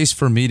space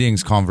for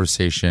meetings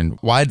conversation,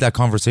 why did that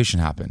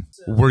conversation happen?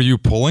 Were you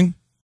pulling?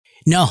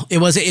 No,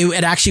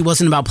 it actually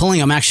wasn't about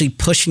pulling. I'm actually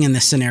pushing in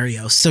this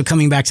scenario. So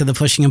coming back to the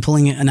pushing and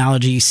pulling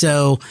analogy.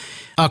 So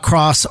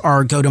across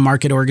our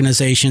go-to-market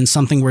organization,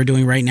 something we're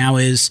doing right now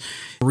is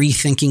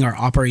rethinking our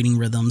operating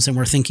rhythms. And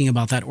we're thinking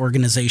about that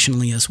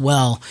organizationally as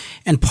well.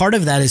 And part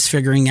of that is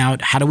figuring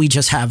out how do we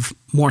just have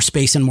more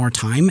space and more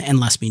time and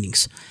less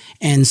meetings.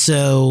 And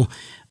so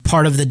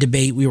part of the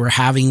debate we were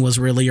having was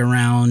really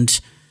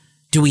around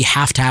do we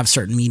have to have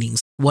certain meetings?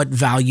 What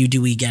value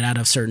do we get out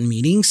of certain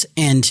meetings?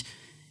 And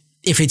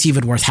if it's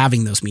even worth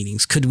having those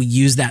meetings, could we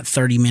use that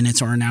 30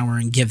 minutes or an hour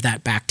and give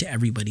that back to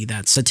everybody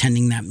that's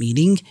attending that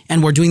meeting?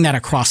 And we're doing that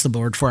across the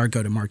board for our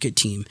go-to-market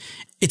team.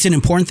 It's an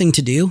important thing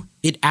to do.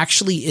 It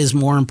actually is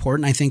more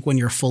important, I think, when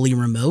you're fully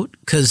remote,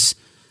 because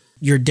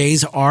your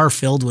days are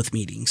filled with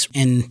meetings.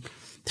 And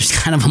there's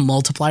kind of a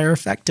multiplier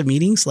effect to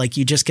meetings. Like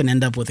you just can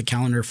end up with a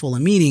calendar full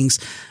of meetings,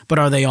 but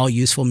are they all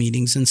useful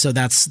meetings? And so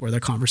that's where the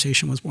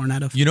conversation was born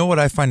out of. You know what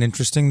I find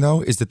interesting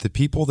though, is that the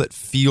people that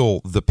feel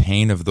the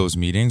pain of those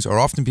meetings are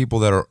often people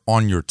that are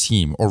on your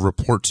team or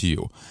report to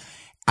you.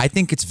 I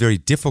think it's very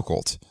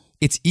difficult.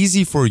 It's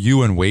easy for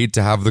you and Wade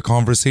to have the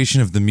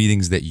conversation of the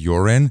meetings that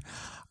you're in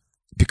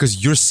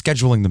because you're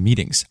scheduling the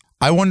meetings.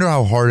 I wonder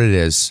how hard it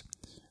is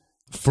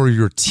for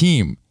your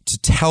team to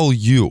tell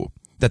you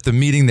that the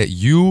meeting that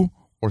you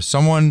or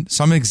some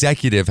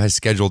executive has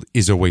scheduled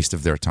is a waste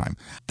of their time.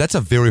 That's a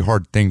very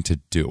hard thing to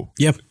do.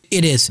 Yep,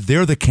 it is.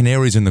 They're the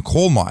canaries in the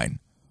coal mine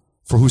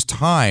for whose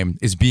time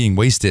is being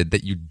wasted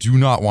that you do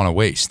not want to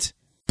waste.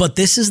 But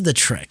this is the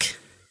trick.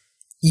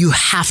 You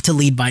have to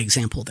lead by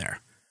example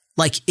there.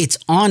 Like it's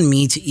on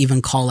me to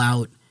even call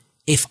out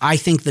if I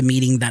think the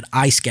meeting that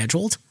I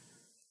scheduled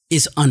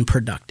is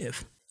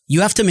unproductive. You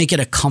have to make it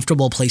a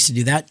comfortable place to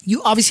do that.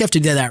 You obviously have to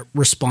do that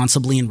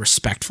responsibly and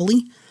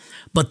respectfully.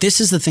 But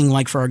this is the thing,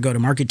 like for our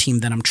go-to-market team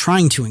that I'm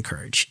trying to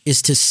encourage,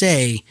 is to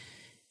say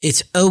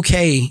it's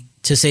okay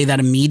to say that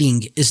a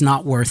meeting is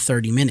not worth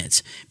 30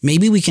 minutes.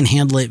 Maybe we can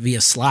handle it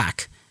via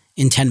Slack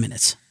in 10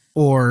 minutes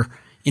or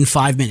in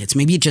 5 minutes.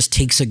 Maybe it just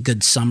takes a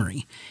good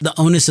summary. The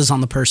onus is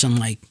on the person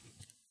like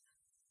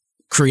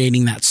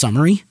creating that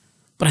summary.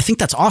 But I think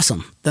that's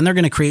awesome. Then they're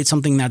going to create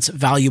something that's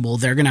valuable.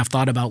 They're going to have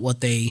thought about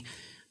what they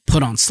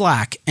put on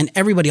Slack and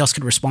everybody else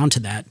could respond to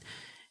that.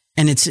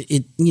 And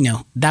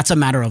that's a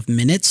matter of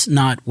minutes,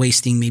 not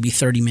wasting maybe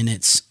 30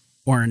 minutes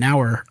or an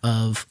hour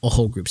of a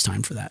whole group's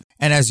time for that.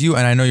 And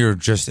I know you're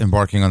just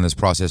embarking on this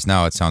process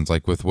now, it sounds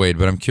like with Wade,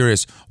 but I'm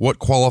curious, what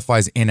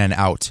qualifies in and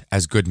out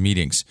as good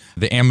meetings?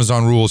 The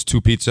Amazon rule is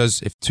 2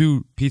 pizzas. If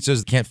 2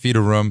 pizzas can't feed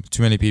a room,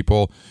 too many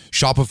people.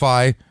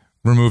 Shopify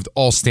removed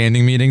all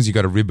standing meetings. You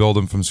got to rebuild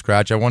them from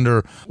scratch. I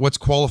wonder what's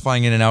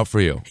qualifying in and out for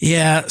you.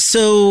 Yeah.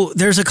 So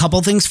there's a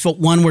couple things. For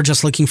one, we're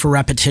just looking for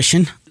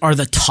repetition. Are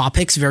the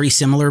topics very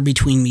similar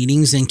between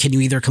meetings? And can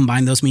you either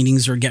combine those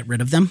meetings or get rid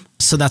of them?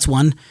 So that's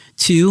one.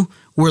 2,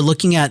 we're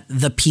looking at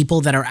the people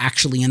that are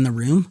actually in the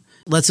room.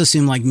 Let's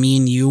assume like me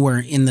and you were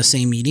in the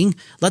same meeting.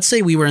 Let's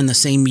say we were in the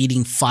same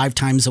meeting 5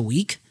 times a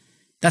week.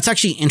 That's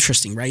actually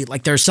interesting, right?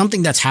 Like there's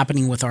something that's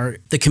happening with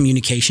the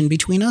communication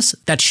between us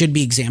that should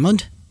be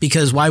examined.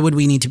 Because why would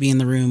we need to be in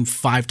the room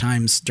 5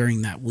 times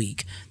during that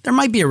week? There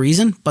might be a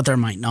reason, but there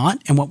might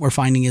not. And what we're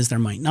finding is there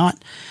might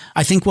not.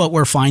 I think what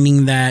we're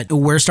finding that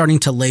we're starting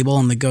to label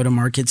on the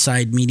go-to-market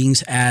side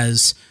meetings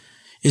as,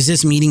 is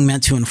this meeting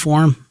meant to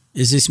inform?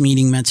 Is this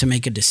meeting meant to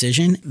make a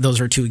decision? Those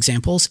are 2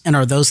 examples. And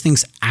are those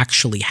things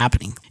actually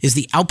happening? Is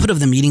the output of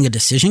the meeting a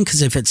decision?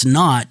 Because if it's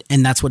not,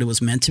 and that's what it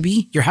was meant to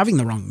be, you're having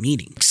the wrong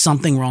meeting.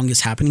 Something wrong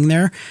is happening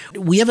there.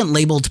 We haven't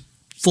labeled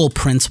full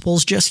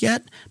principles just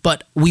yet,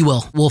 but we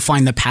will. We'll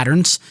find the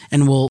patterns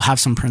and we'll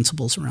have some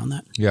principles around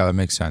that. Yeah, that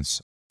makes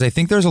sense. I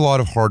think there's a lot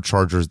of hard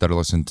chargers that are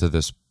listening to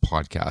this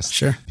podcast.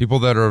 Sure. People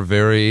that are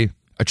very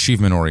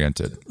achievement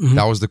oriented. Mm-hmm.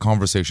 That was the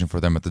conversation for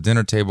them at the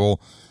dinner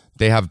table.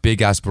 They have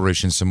big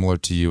aspirations similar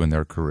to you in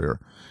their career.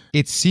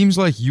 It seems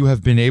like you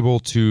have been able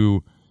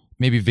to,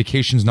 maybe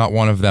vacation's not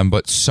one of them,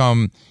 but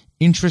some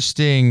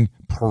interesting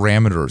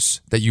parameters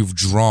that you've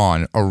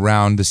drawn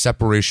around the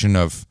separation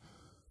of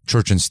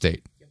church and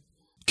state.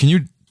 Can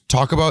you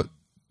talk about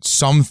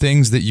some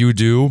things that you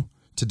do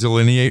to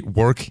delineate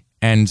work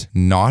and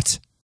not?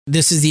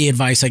 This is the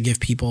advice I give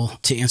people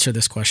to answer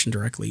this question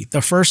directly.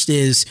 The first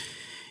is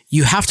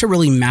you have to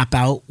really map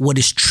out what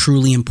is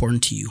truly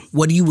important to you.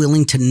 What are you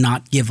willing to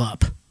not give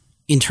up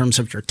in terms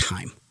of your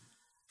time?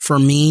 For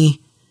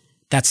me,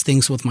 that's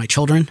things with my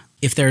children.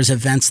 If there's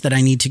events that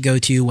I need to go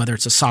to, whether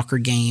it's a soccer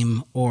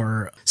game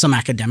or some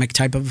academic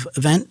type of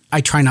event,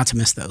 I try not to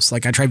miss those.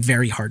 Like I try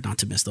very hard not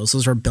to miss those.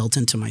 Those are built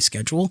into my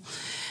schedule.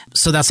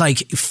 So that's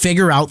like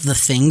figure out the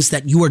things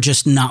that you are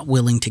just not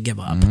willing to give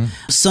up. Mm-hmm.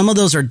 Some of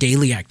those are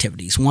daily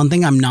activities. One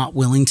thing I'm not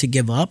willing to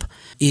give up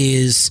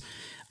is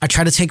I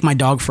try to take my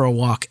dog for a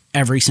walk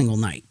every single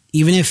night.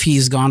 Even if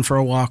he's gone for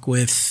a walk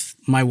with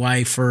my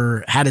wife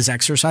or had his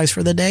exercise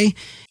for the day,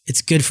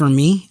 it's good for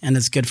me and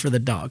it's good for the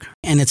dog.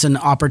 And it's an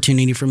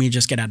opportunity for me to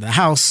just get out of the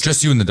house.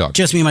 Just you and the dog?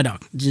 Just me and my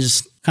dog.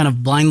 Just kind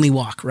of blindly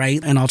walk,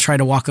 right? And I'll try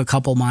to walk a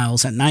couple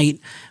miles at night.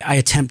 I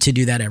attempt to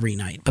do that every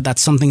night, but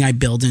that's something I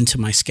build into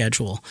my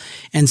schedule.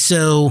 And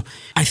so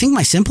I think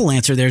my simple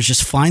answer there is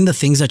just find the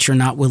things that you're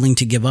not willing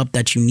to give up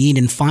that you need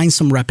and find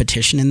some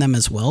repetition in them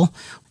as well.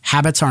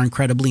 Habits are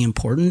incredibly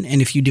important.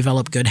 And if you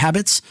develop good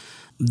habits,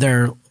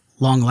 they're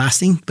long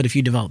lasting. But if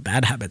you develop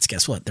bad habits,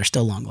 guess what? They're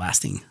still long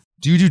lasting.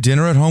 Do you do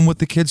dinner at home with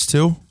the kids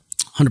too?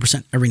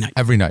 100% every night.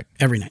 Every night.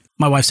 Every night.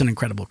 My wife's an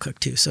incredible cook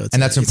too. So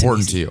that's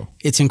important to you.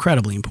 It's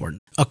incredibly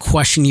important. A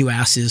question you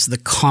ask is the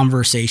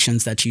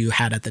conversations that you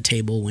had at the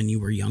table when you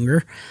were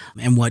younger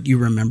and what you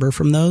remember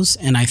from those.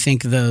 And I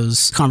think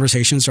those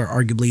conversations are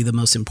arguably the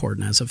most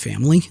important as a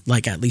family.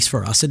 Like, at least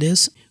for us, it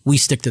is. We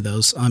stick to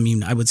those. I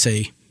mean, I would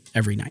say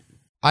every night.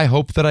 I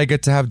hope that I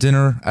get to have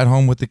dinner at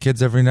home with the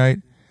kids every night.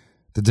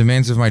 The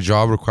demands of my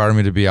job require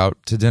me to be out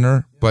to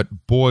dinner,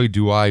 but boy,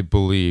 do I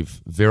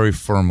believe very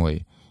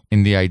firmly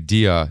in the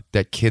idea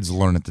that kids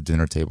learn at the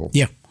dinner table.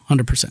 Yeah,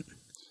 100%.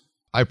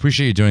 I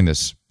appreciate you doing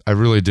this. I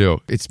really do.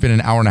 It's been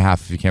an hour and a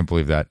half, if you can't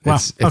believe that. Wow.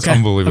 It's Okay.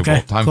 unbelievable.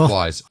 Okay. Time Cool.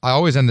 flies. I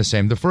always end the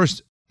same. The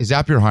first, is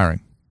Zapier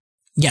hiring?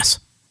 Yes.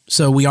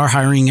 So we are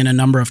hiring in a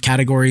number of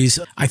categories.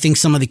 I think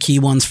some of the key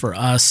ones for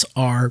us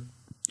are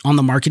on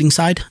the marketing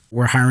side.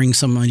 We're hiring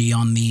somebody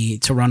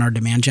to run our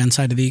demand gen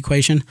side of the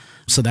equation.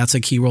 So that's a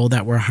key role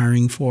that we're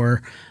hiring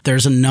for.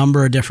 There's a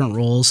number of different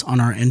roles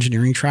on our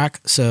engineering track.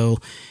 So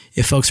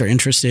if folks are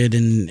interested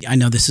in, I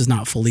know this is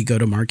not fully go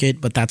to market,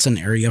 but that's an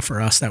area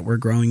for us that we're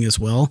growing as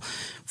well.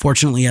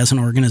 Fortunately, as an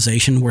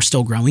organization, we're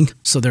still growing.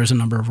 So there's a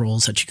number of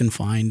roles that you can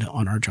find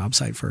on our job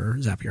site for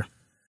Zapier.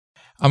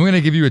 I'm going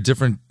to give you a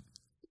different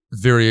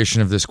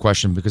variation of this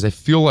question because I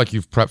feel like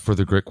you've prepped for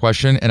the grit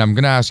question. And I'm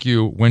going to ask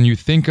you, when you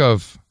think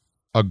of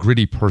a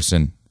gritty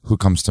person, who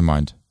comes to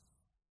mind?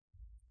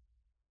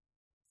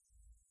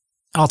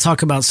 I'll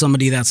talk about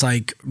somebody that's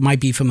might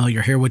be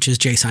familiar here, which is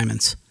Jay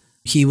Simons.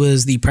 He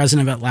was the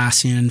president of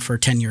Atlassian for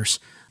 10 years.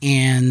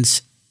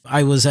 And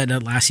I was at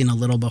Atlassian a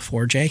little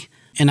before Jay.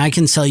 And I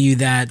can tell you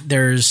that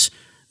there's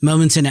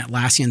moments in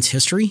Atlassian's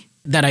history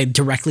that I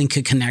directly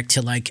could connect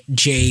to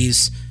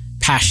Jay's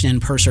passion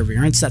and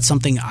perseverance. That's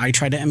something I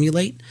try to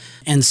emulate.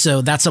 And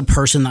so that's a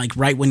person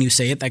right when you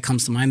say it, that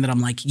comes to mind that I'm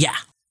like, yeah,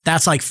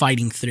 that's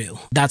fighting through.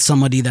 That's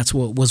somebody that's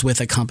what was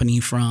with a company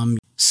from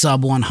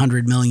sub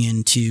 100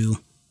 million to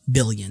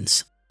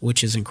billions,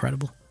 which is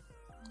incredible.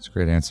 That's a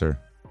great answer.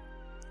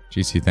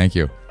 GC, thank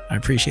you. I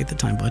appreciate the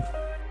time, bud.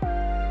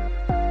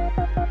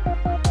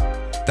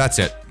 That's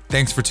it.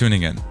 Thanks for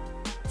tuning in.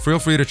 Feel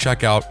free to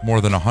check out more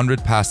than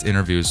 100 past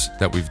interviews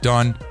that we've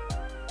done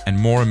and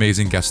more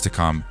amazing guests to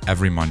come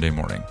every Monday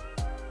morning.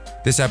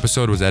 This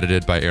episode was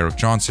edited by Eric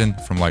Johnson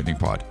from Lightning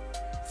Pod.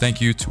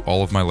 Thank you to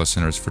all of my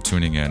listeners for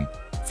tuning in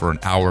for an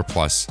hour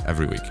plus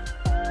every week.